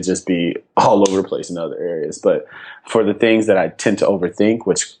tendency to just be all over the place in other areas. But for the things that I tend to overthink,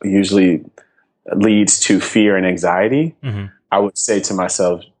 which usually leads to fear and anxiety, mm-hmm. I would say to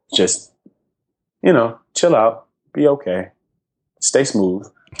myself, just, chill out, be okay. Stay smooth.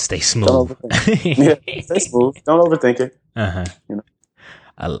 Stay smooth. Yeah, stay smooth. Don't overthink it. Uh-huh.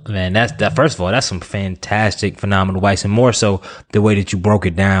 Man, that. First of all, that's some fantastic, phenomenal advice, and more so the way that you broke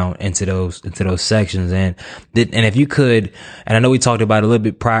it down into those sections. And if you could, and I know we talked about it a little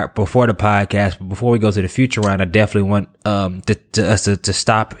bit before the podcast, but before we go to the future round, I definitely want us to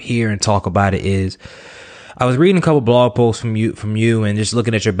stop here and talk about it. Is I was reading a couple blog posts from you and just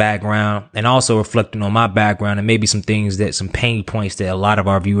looking at your background and also reflecting on my background and maybe some pain points that a lot of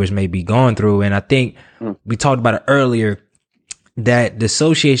our viewers may be going through. And I think we talked about it earlier, that the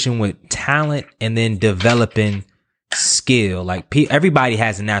association with talent and then developing skill. Like everybody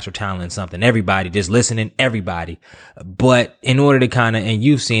has a natural talent in something. Everybody just listening, everybody. But in order to and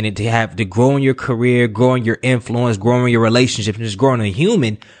you've seen it, to grow in your career, growing your influence, growing your relationships, and just growing a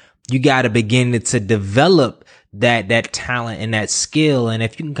human, you got to begin to develop that talent and that skill. And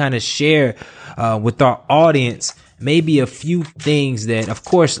if you can kind of share with our audience maybe a few things that, of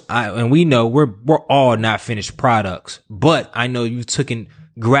course, and we know we're all not finished products, but I know you've taken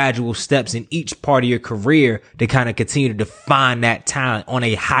gradual steps in each part of your career to kind of continue to define that talent on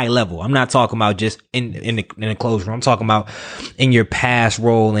a high level. I'm not talking about just in the closed room. I'm talking about in your past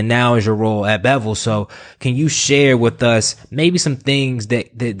role and now as your role at Bevel. So can you share with us maybe some things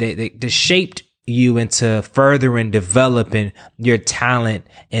that shaped you into furthering developing your talent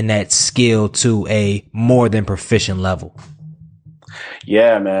and that skill to a more than proficient level?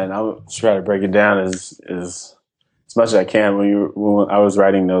 Yeah, man, I'll try to break it down as much as I can. When I was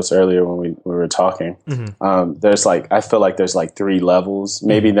writing notes earlier when we were talking, mm-hmm. I feel like there's like 3 levels.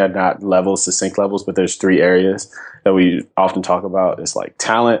 Maybe mm-hmm. they're not levels, succinct levels, but there's 3 areas that we often talk about. It's like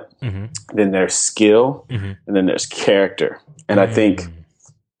talent, mm-hmm. then there's skill, mm-hmm. and then there's character. And I think,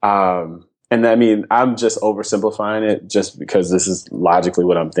 and I mean, I'm just oversimplifying it just because this is logically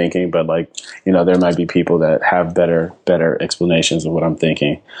what I'm thinking. But there might be people that have better explanations of what I'm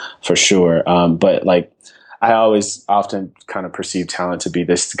thinking for sure. But I always often kind of perceive talent to be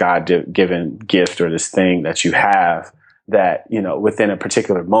this God-given gift or this thing that you have that, within a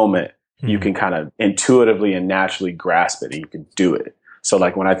particular moment, mm-hmm. you can kind of intuitively and naturally grasp it and you can do it. So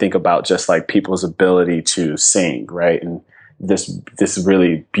when I think about just people's ability to sing, right? And this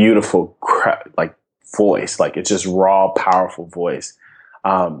really beautiful voice, it's just raw, powerful voice.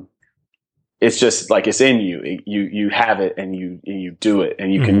 It's just it's in you. You have it and you do it,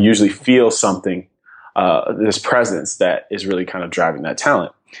 and you mm-hmm. can usually feel something, this presence that is really kind of driving that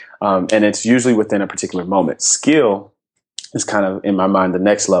talent. And it's usually within a particular moment. Skill is kind of, in my mind, the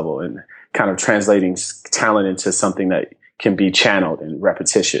next level and kind of translating talent into something that can be channeled and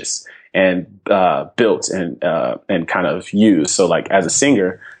repetitious and built and kind of used. So as a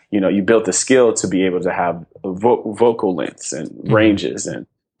singer, you built the skill to be able to have vocal lengths and mm-hmm. ranges and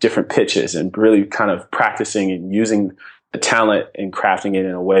different pitches and really kind of practicing and using the talent and crafting it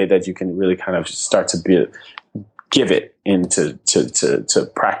in a way that you can really kind of start to give it into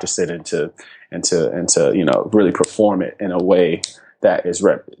to practice it and to really perform it in a way that is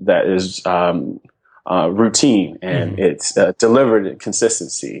routine and mm-hmm. it's delivered in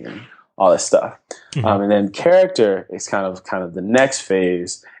consistency and all that stuff. And then character is kind of the next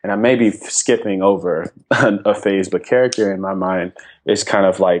phase. And I may be skipping over a phase, but character in my mind is kind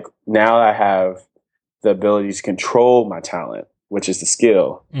of like, now I have the ability to control my talent, which is the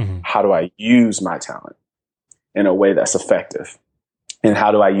skill. How do I use my talent in a way that's effective? And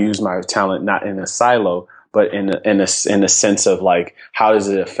how do I use my talent not in a silo, but in a sense of like, how does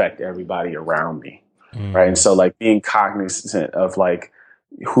it affect everybody around me? Right. And so like being cognizant of like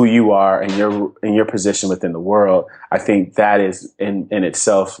who you are and your position within the world, I think that is in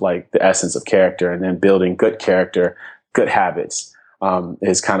itself like the essence of character. And then building good character, good habits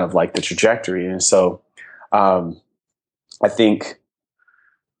is kind of like the trajectory. And so I think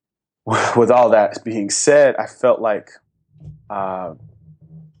with all that being said, I felt like,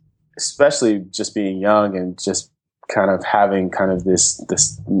 especially just being young and just kind of having kind of this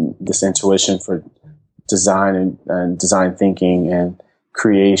intuition for design and design thinking and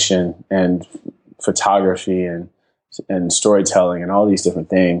creation and photography and storytelling and all these different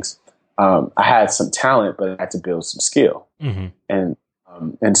things. I had some talent, but I had to build some skill. And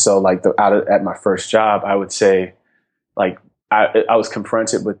so like at my first job, I would say like I was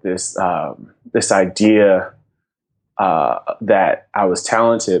confronted with this idea that I was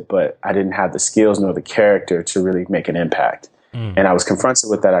talented, but I didn't have the skills nor the character to really make an impact. And I was confronted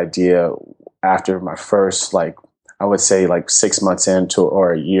with that idea after my first, like, I would say like 6 months into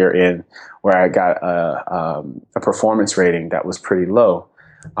or a year in, where I got a performance rating that was pretty low.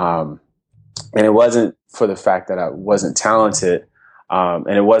 And it wasn't for the fact that I wasn't talented.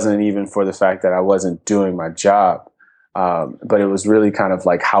 And it wasn't even for the fact that I wasn't doing my job. But it was really kind of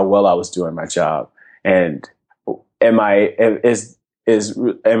like how well I was doing my job. And am I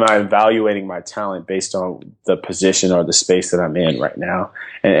evaluating my talent based on the position or the space that I'm in right now?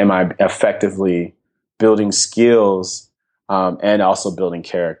 And am I effectively building skills and also building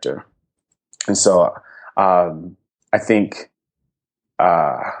character? And so I think,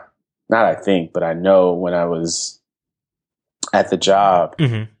 but I know when I was at the job,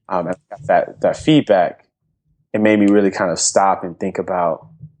 and I got that feedback, it made me really kind of stop and think about,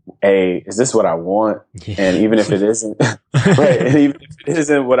 is this what I want? Yeah. And even if it isn't, right, and even if it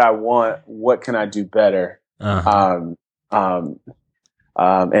isn't what I want, what can I do better? And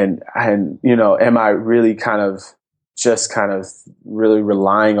you know, am I really kind of really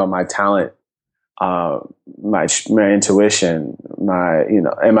relying on my talent, my intuition,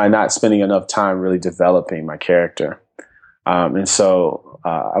 am I not spending enough time really developing my character? And so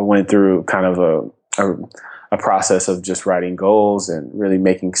I went through kind of a process of just writing goals and really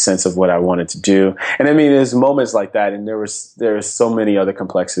making sense of what I wanted to do. And I mean, there's moments like that, and there was so many other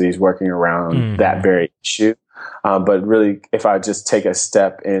complexities working around that very issue. But really, if I just take a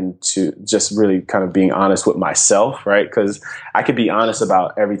step into just really kind of being honest with myself, right? Because I could be honest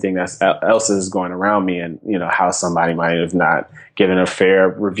about everything else is going around me, and you know how somebody might have not given a fair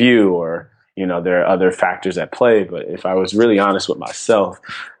review, or you know, there are other factors at play. But if I was really honest with myself,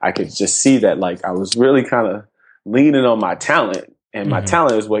 I could just see that like I was really kind of leaning on my talent, and my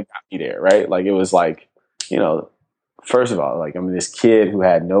talent is what got me there, right? Like it was like, you know, first of all, like I'm this kid who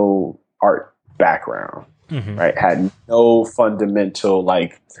had no art background, right? Had no fundamental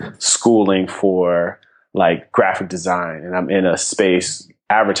like schooling for like graphic design, and I'm in a space,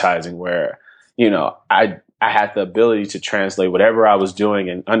 advertising, where, you know, I had the ability to translate whatever I was doing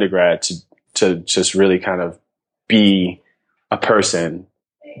in undergrad to just really kind of be a person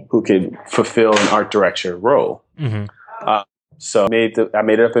who could fulfill an art director role. So I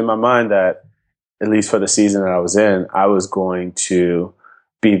made it up in my mind that at least for the season that I was in, I was going to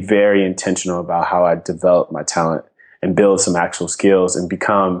be very intentional about how I develop my talent and build some actual skills and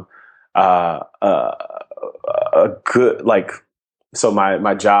become a good, like, so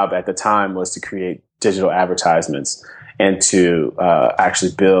my job at the time was to create digital advertisements and to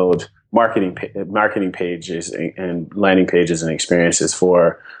actually build marketing pages and landing pages and experiences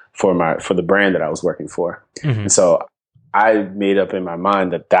for the brand that I was working for. And so I made up in my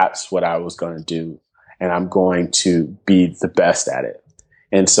mind that that's what I was going to do, and I'm going to be the best at it.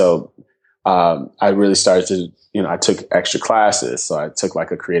 And so I really started to, you know, I took extra classes. So I took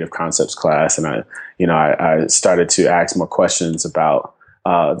like a creative concepts class, and I started to ask more questions about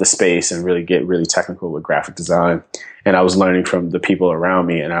the space and really get really technical with graphic design. And I was learning from the people around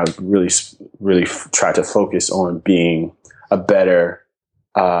me, and I really tried to focus on being a better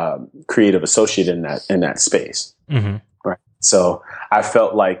creative associate in that space. Right. So I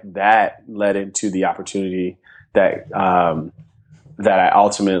felt like that led into the opportunity that I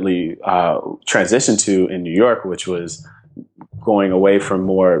ultimately transitioned to in New York, which was going away from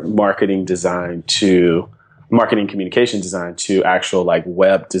more marketing design to marketing communication design to actual like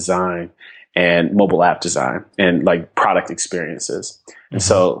web design and mobile app design and like product experiences. And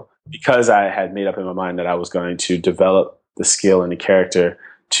so because I had made up in my mind that I was going to develop the skill and the character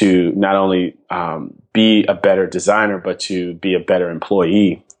to not only be a better designer, but to be a better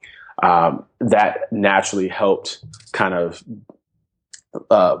employee, that naturally helped kind of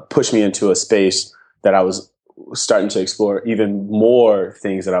push me into a space that I was starting to explore even more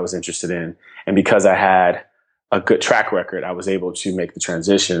things that I was interested in. And because I had a good track record, I was able to make the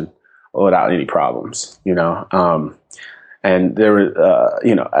transition without any problems, and there were,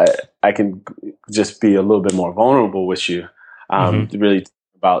 I can just be a little bit more vulnerable with you, really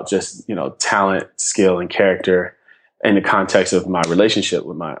about just, talent, skill, and character in the context of my relationship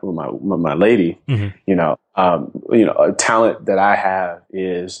with my lady. A talent that I have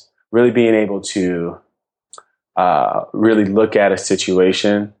is really being able to really look at a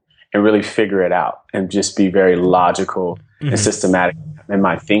situation and really figure it out and just be very logical and systematic in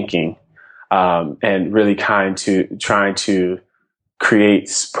my thinking, and really trying to create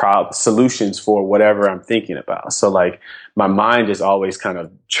solutions for whatever I'm thinking about. So like my mind is always kind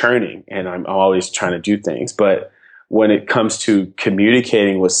of churning and I'm always trying to do things. But when it comes to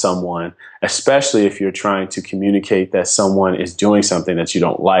communicating with someone, especially if you're trying to communicate that someone is doing something that you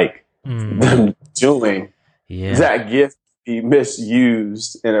don't like them doing, that gift be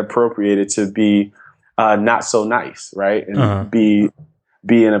misused and appropriated to be not so nice, right? And be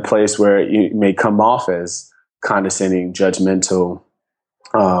in a place where you may come off as condescending, judgmental,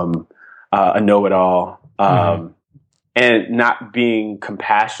 a know-it-all, and not being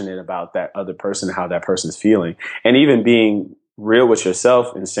compassionate about that other person, how that person is feeling, and even being real with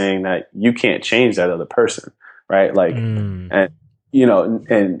yourself and saying that you can't change that other person, right? Like, and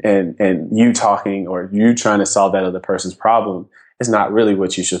you talking or you trying to solve that other person's problem is not really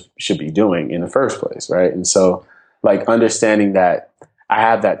what you should be doing in the first place, right? And so, like, understanding that I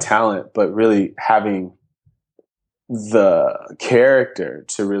have that talent, but really having the character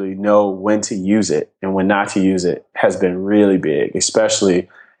to really know when to use it and when not to use it has been really big, especially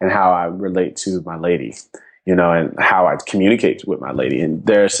in how I relate to my lady, and how I communicate with my lady. And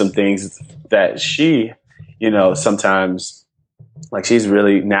there are some things that she, sometimes, like, she's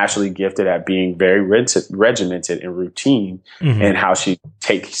really naturally gifted at being very regimented and routine in how she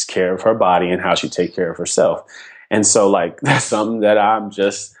takes care of her body and how she takes care of herself. And so, like, that's something that I'm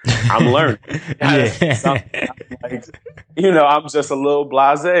learning. I'm just a little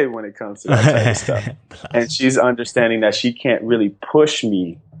blasé when it comes to that type of stuff. And she's understanding that she can't really push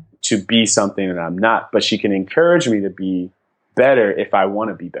me to be something that I'm not, but she can encourage me to be better if I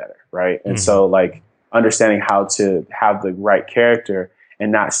want to be better, right? And so, like, understanding how to have the right character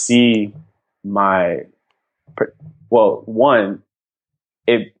and not see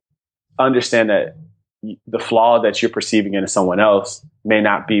understand that the flaw that you're perceiving in someone else may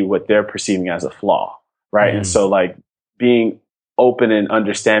not be what they're perceiving as a flaw, right? And so, like, being open and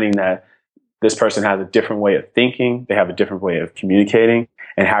understanding that this person has a different way of thinking, they have a different way of communicating,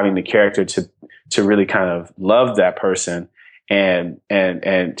 and having the character to really kind of love that person and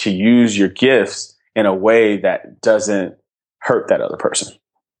to use your gifts in a way that doesn't hurt that other person.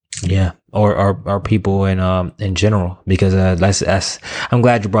 Yeah, or people in general, because I'm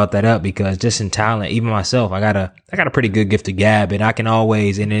glad you brought that up, because just in talent, even myself, I got a pretty good gift of gab, and I can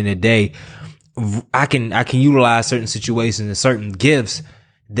always, and in the day, I can utilize certain situations and certain gifts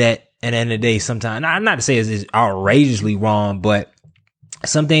that, at the end of the day, sometimes, not to say it's outrageously wrong, but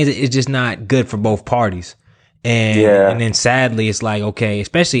some things it's just not good for both parties. And then sadly, it's like, okay,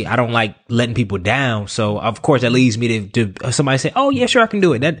 especially I don't like letting people down. So of course that leads me to somebody say, oh yeah, sure, I can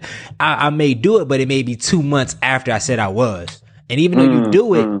do it. That I may do it, but it may be 2 months after I said I was. And even though you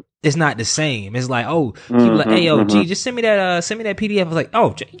do it, it's not the same. It's like, oh, people like, hey, yo, G, just send me that PDF. I was like, oh,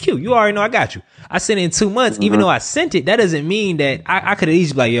 Q, you already know I got you. I sent it in 2 months. Even though I sent it, that doesn't mean that I could have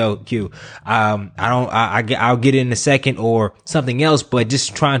easily be like, yo, Q, I'll get it in a second or something else, but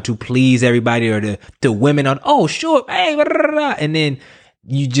just trying to please everybody or the women on, oh, sure, hey, blah, blah, blah. And then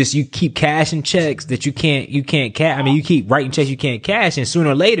you keep cashing checks that you can't cash. I mean, you keep writing checks you can't cash, and sooner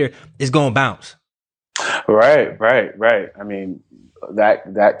or later it's going to bounce. Right. I mean,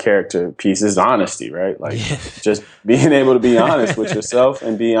 that character piece is honesty, right? Like, just being able to be honest with yourself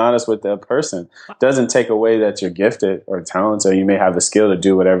and be honest with that person doesn't take away that you're gifted or talented, or you may have the skill to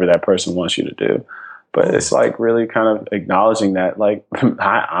do whatever that person wants you to do. But it's like really kind of acknowledging that, like,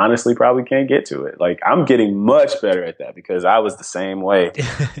 I honestly probably can't get to it. Like, I'm getting much better at that because I was the same way.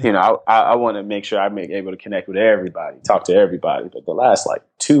 I want to make sure I'm able to connect with everybody, talk to everybody. But the last like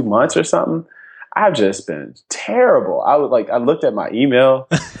 2 months or something, I've just been terrible. I looked at my email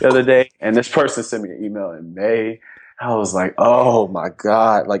the other day, and this person sent me an email in May. I was like, oh my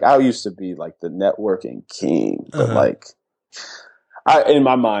God. Like, I used to be like the networking king, but in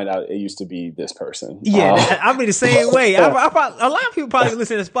my mind, it used to be this person. Yeah, I mean the same way. A lot of people probably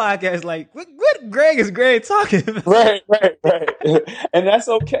listen to this podcast like, what Greg is Greg talking about? Right. And that's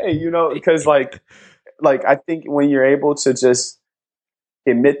okay, because like I think when you're able to just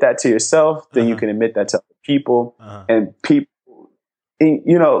admit that to yourself, then you can admit that to other people, and people,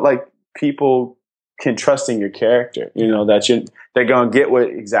 like people can trust in your character. That they're gonna get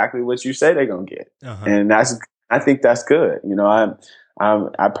exactly what you say they're gonna get, and I think that's good.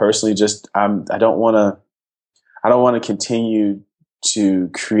 I personally I don't want to continue to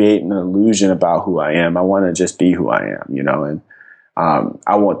create an illusion about who I am. I want to just be who I am, and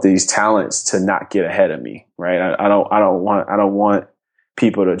I want these talents to not get ahead of me, right? I don't want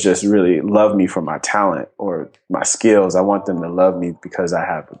people to just really love me for my talent or my skills. I want them to love me because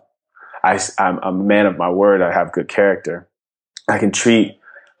I'm a man of my word. I have good character. I can treat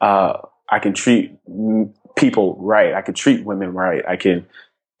people right. I can treat women right. I can,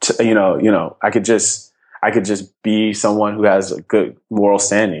 I could just be someone who has a good moral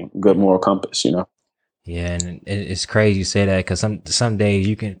standing, good moral compass, Yeah, and it's crazy you say that, because some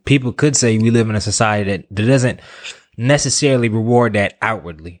days people could say we live in a society that doesn't necessarily reward that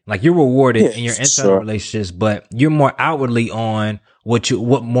outwardly. Like, you're rewarded in your internal relationships, but you're more outwardly on what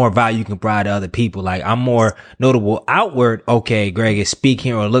more value you can provide to other people. Like, I'm more notable outward. Okay, Greg is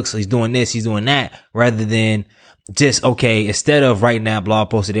speaking, or looks, he's doing this, he's doing that, rather than just, okay, instead of writing that blog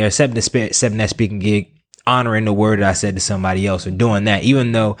posted there, accepting that speaking gig, honoring the word that I said to somebody else, or doing that,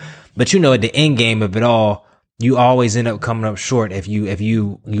 even though, but at the end game of it all, you always end up coming up short if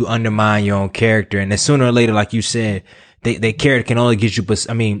you undermine your own character. And then sooner or later, like you said, they character can only get you, but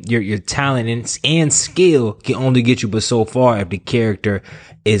I mean, your talent and skill can only get you but so far if the character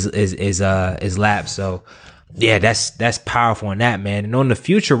is lapsed. So yeah, that's powerful in that, man. And on the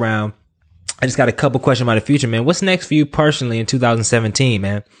future round, I just got a couple questions about the future, man. What's next for you personally in 2017,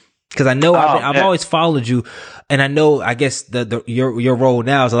 man? Because I know I've always followed you, and I know, I guess your role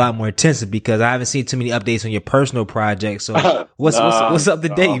now is a lot more intensive because I haven't seen too many updates on your personal projects. So what's up to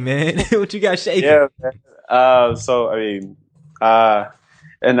date, man? What you got shaking? Yeah, man. So I mean,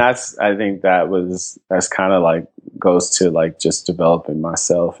 and I think that's kind of like goes to like just developing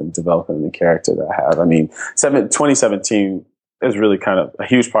myself and developing the character that I have. I mean, 2017 is really kind of a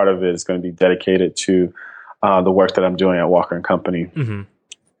huge part of it is going to be dedicated to the work that I'm doing at Walker and Company. Mm-hmm.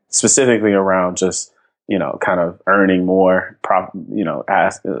 Specifically around just, kind of earning more,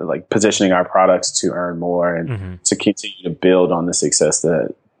 like positioning our products to earn more and to continue to build on the success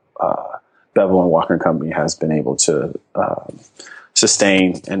that Bevel and Walker and Company has been able to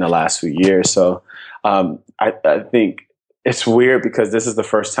sustain in the last few years. So I think it's weird because this is the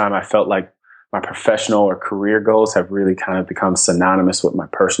first time I felt like my professional or career goals have really kind of become synonymous with my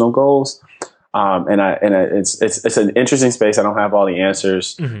personal goals. It's an interesting space. I don't have all the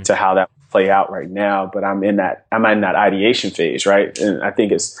answers to how that will play out right now, but I'm in that ideation phase, right? And I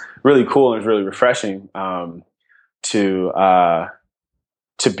think it's really cool and it's really refreshing to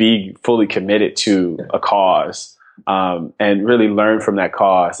be fully committed to a cause and really learn from that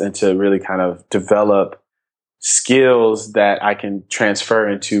cause and to really kind of develop skills that I can transfer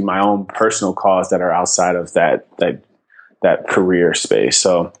into my own personal cause that are outside of that career space.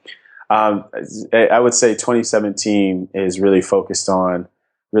 So I would say 2017 is really focused on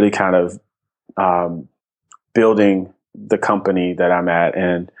really kind of building the company that I'm at,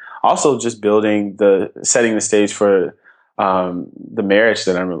 and also just setting the stage for the marriage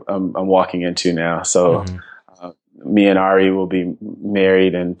that I'm walking into now. So me and Ari will be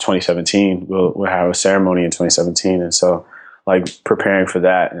married in 2017. We'll have a ceremony in 2017, and so like preparing for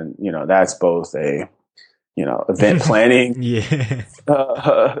that, and that's both a event planning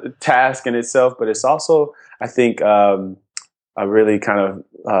task in itself, but it's also, I think, a really kind of,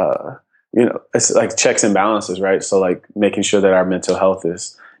 it's like checks and balances, right? So like making sure that our mental health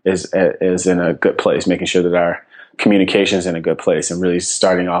is in a good place, making sure that our communication is in a good place, and really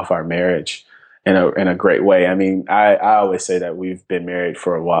starting off our marriage in a great way. I mean, I always say that we've been married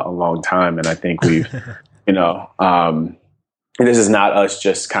for a long time, and I think we've, this is not us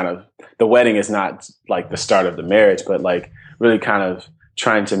just kind of, the wedding is not like the start of the marriage, but like really kind of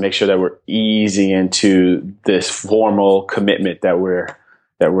trying to make sure that we're easy into this formal commitment that we're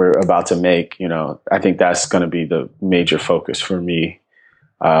about to make. I think that's going to be the major focus for me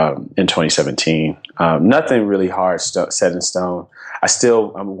in 2017. Nothing really hard set in stone. I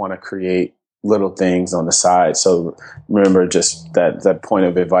still want to create little things on the side. So remember just that point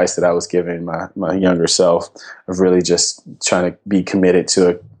of advice that I was giving my younger self of really just trying to be committed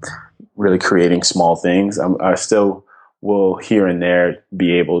to really creating small things. I still will here and there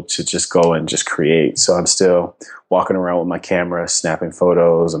be able to just go and just create. So I'm still walking around with my camera, snapping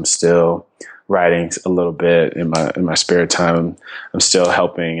photos. I'm still writing a little bit in my spare time. I'm still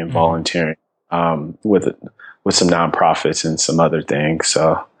helping and volunteering with some nonprofits and some other things.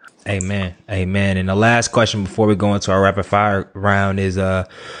 So, amen. And the last question before we go into our rapid fire round is,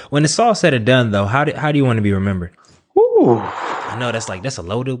 when it's all said and done, though, how do you want to be remembered? Ooh. I know that's a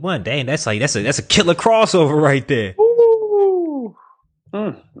loaded one. Dang, that's a killer crossover right there. Ooh.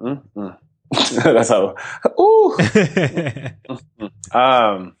 That's how. Ooh.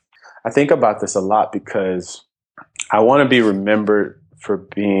 I think about this a lot because I want to be remembered for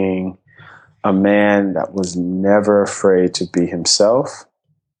being a man that was never afraid to be himself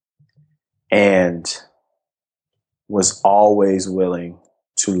and was always willing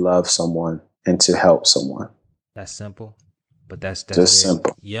to love someone and to help someone. That's simple, but that's just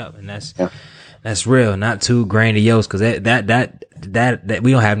simple. Yep, and that's real, not too grandiose, because that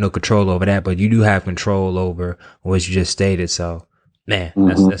we don't have no control over that, but you do have control over what you just stated. So, man,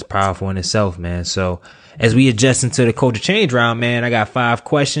 that's powerful in itself, man. So, as we adjust into the culture change round, man, I got 5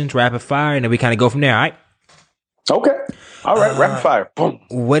 questions, rapid fire, and then we kind of go from there. All right. Okay. All right. Rapid fire. Boom.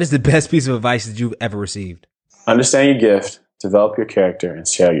 What is the best piece of advice that you've ever received? Understand your gift, develop your character, and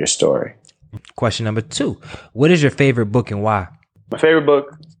share your story. Question number 2. What is your favorite book and why? My favorite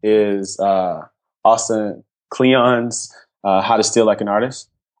book is Austin Kleon's How to Steal Like an Artist.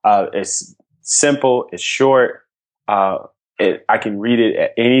 It's simple. It's short. I can read it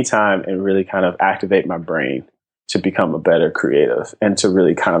at any time and really kind of activate my brain to become a better creative and to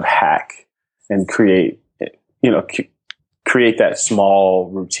really kind of hack and create that small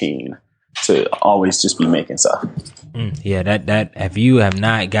routine to always just be making stuff. Yeah, that if you have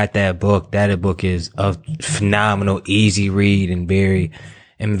not got that book is a phenomenal, easy read and very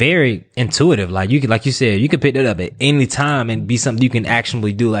intuitive. Like you said, you can pick it up at any time and be something you can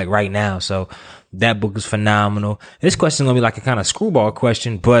actually do like right now. So that book is phenomenal. This question is gonna be like a kind of screwball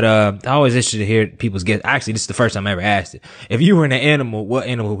question, but I always interested to hear people's guess. Actually, this is the first time I ever asked it. If you were an animal, what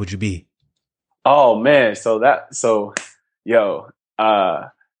animal would you be? Oh man,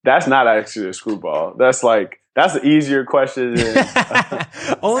 that's not actually a screwball. That's an easier question than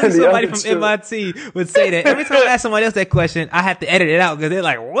only somebody from MIT would say that. Every time I ask somebody else that question, I have to edit it out because they're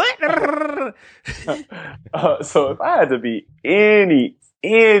like, "What?" So if I had to be any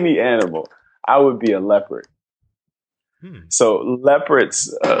animal, I would be a leopard. So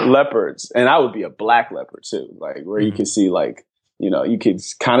leopards, and I would be a black leopard too, like where you can see you can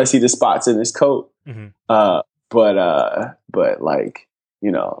kind of see the spots in his coat, but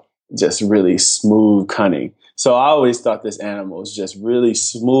just really smooth, cunning. So I always thought this animal is just really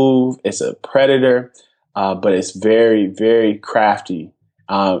smooth. It's a predator, but it's very, very crafty.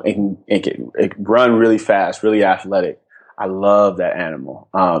 It can run really fast, really athletic. I love that animal.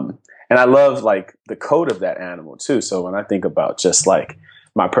 And I love the coat of that animal too. So when I think about just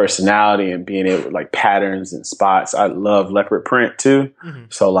my personality and being able to patterns and spots, I love leopard print too.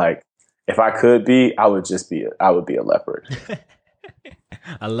 So if I could be, I would be a leopard.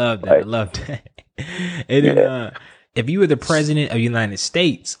 I love that. I love that. And then, if you were the president of the United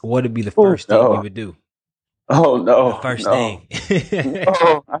States, what would be the first thing you would do? Oh no! The first thing.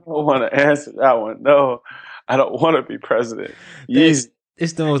 No, I don't want to answer that one. No, I don't want to be president. It's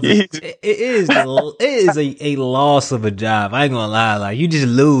the most. It is a loss of a job. I ain't gonna lie. You just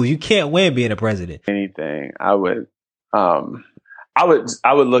lose. You can't win being a president. Anything. I would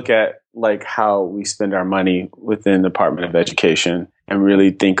look at how we spend our money within the Department of Education and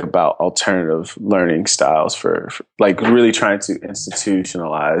really think about alternative learning styles for really trying to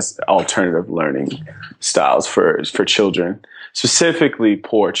institutionalize alternative learning styles for children, specifically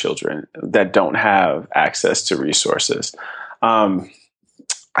poor children that don't have access to resources.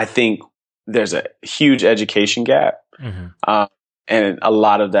 I think there's a huge education gap. And a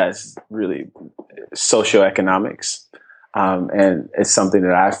lot of that's really socioeconomics. And it's something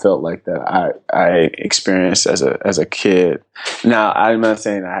that I felt that I experienced as a kid. Now, I'm not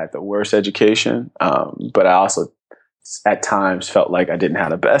saying I had the worst education, but I also at times felt like I didn't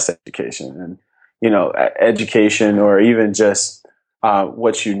have the best education. And, education or even just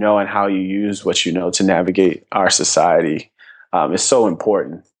what you know and how you use what you know to navigate our society is so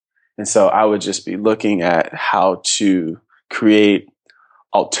important. And so I would just be looking at how to create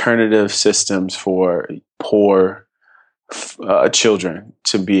alternative systems for poor children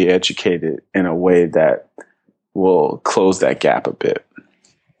to be educated in a way that will close that gap a bit.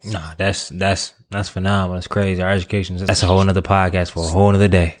 Nah, that's phenomenal. That's crazy. Our education, that's a whole nother podcast for a whole nother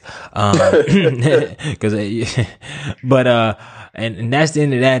day. And that's the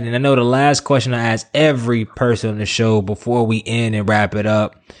end of that. And I know the last question I ask every person on the show before we end and wrap it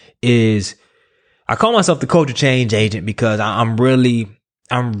up is, I call myself the culture change agent because I'm really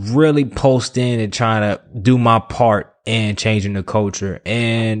posting and trying to do my part in changing the culture.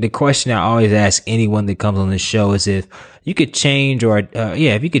 And the question I always ask anyone that comes on the show is, if you could change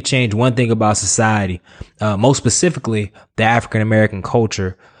if you could change one thing about society, most specifically the African American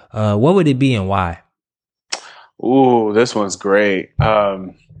culture, what would it be and why? Ooh, this one's great.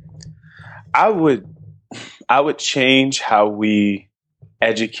 I would change how we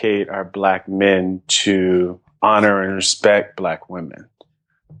educate our Black men to honor and respect Black women.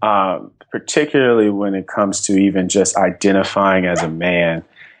 Particularly when it comes to even just identifying as a man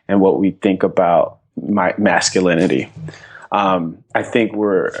and what we think about masculinity. I think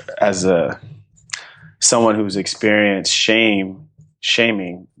we're, as someone who's experienced shaming,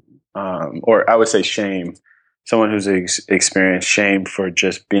 or I would say shame, someone who's experienced shame for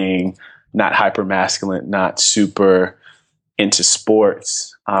just being not hyper masculine, not super into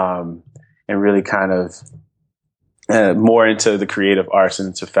sports, and really kind of more into the creative arts and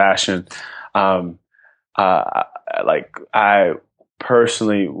into fashion. I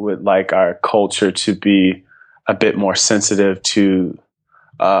personally would like our culture to be a bit more sensitive to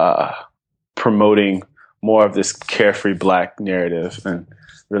promoting more of this carefree Black narrative, and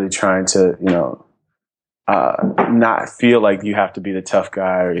really trying to, not feel like you have to be the tough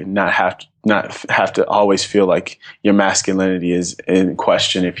guy, or not have to always feel like your masculinity is in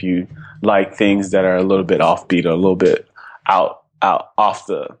question if you like things that are a little bit offbeat or a little bit out off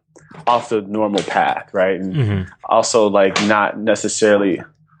the normal path, right? And also, like, not necessarily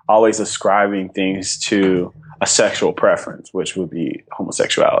always ascribing things to a sexual preference, which would be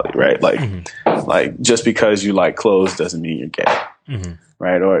homosexuality, right? Like just because you like clothes doesn't mean you're gay,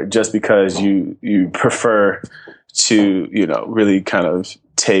 right? Or just because you prefer to, really kind of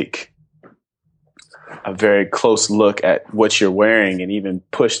take a very close look at what you're wearing and even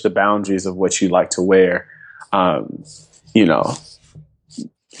push the boundaries of what you like to wear. You're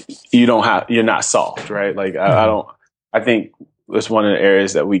not soft, right? Like, I think it's one of the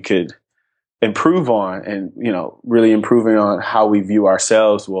areas that we could improve on, and, really improving on how we view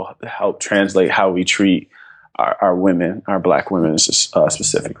ourselves will help translate how we treat our women, our Black women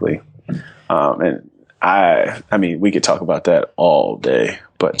specifically. And I mean, we could talk about that all day,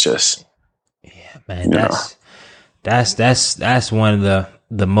 but just, man, that's one of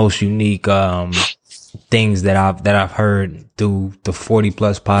the most unique things that I've heard through the 40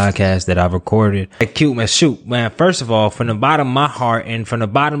 plus podcasts that I've recorded. Hey, cute man, shoot, man. First of all, from the bottom of my heart and from the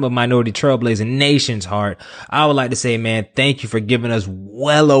bottom of Minority Trailblazing Nation's heart, I would like to say, man, thank you for giving us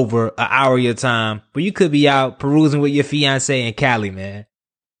well over an hour of your time. But you could be out perusing with your fiance in Cali, man.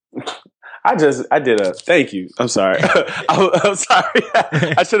 I did a thank you. I'm sorry. I'm sorry.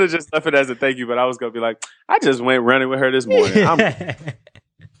 I should have just left it as a thank you, but I was going to be like, I just went running with her this morning.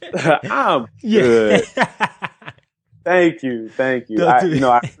 I'm good. Thank you.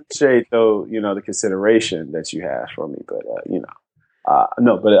 I appreciate, though, the consideration that you have for me, but it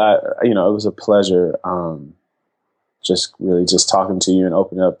was a pleasure, just talking to you and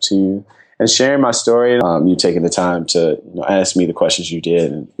opening up to you and sharing my story. You taking the time to ask me the questions you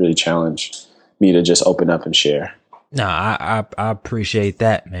did and really challenge me to just open up and share. No, I appreciate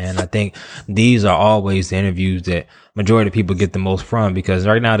that, man. I think these are always the interviews that majority of people get the most from, because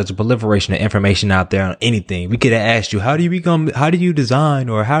right now there's a proliferation of information out there on anything. We could have asked you, how do you design,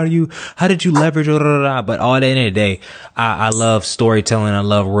 or how did you leverage, but all at the end of the day, I love storytelling. I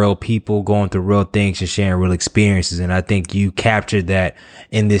love real people going through real things and sharing real experiences. And I think you captured that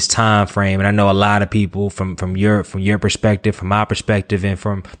in this time frame. And I know a lot of people from your perspective, from my perspective, and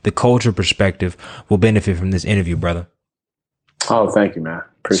from the culture perspective will benefit from this interview, brother. Oh, thank you, man.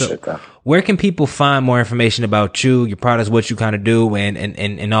 Appreciate that. Where can people find more information about you, your products, what you kind of do,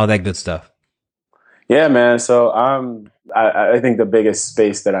 and all that good stuff? Yeah, man. So I think the biggest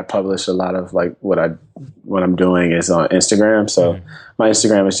space that I publish a lot of, like, what I'm doing is on Instagram. So my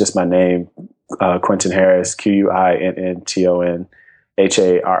Instagram is just my name, Quinnton Harris, QUINNTON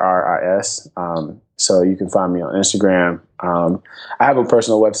HARRIS. So you can find me on Instagram. I have a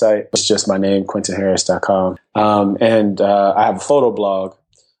personal website. It's just my name, QuintonHarris.com. And I have a photo blog,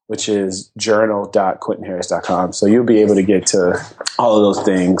 which is journal.quintonharris.com. So you'll be able to get to all of those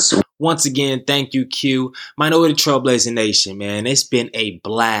things. Once again, thank you, Q. Minority Trailblazing Nation, man. It's been a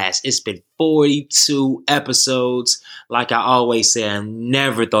blast. It's been 42 episodes. Like I always say, I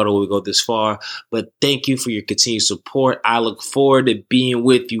never thought it would go this far, but thank you for your continued support. I look forward to being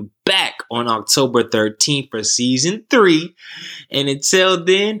with you back on October 13th for season 3. And until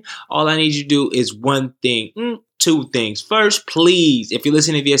then, all I need you to do is one thing, two things. First, please, if you're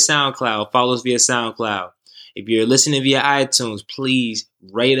listening via SoundCloud, follow us via SoundCloud. If you're listening via iTunes, please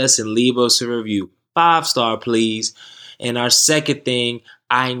rate us and leave us a review. 5-star, please. And our second thing,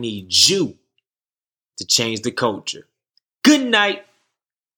 I need you to change the culture. Good night.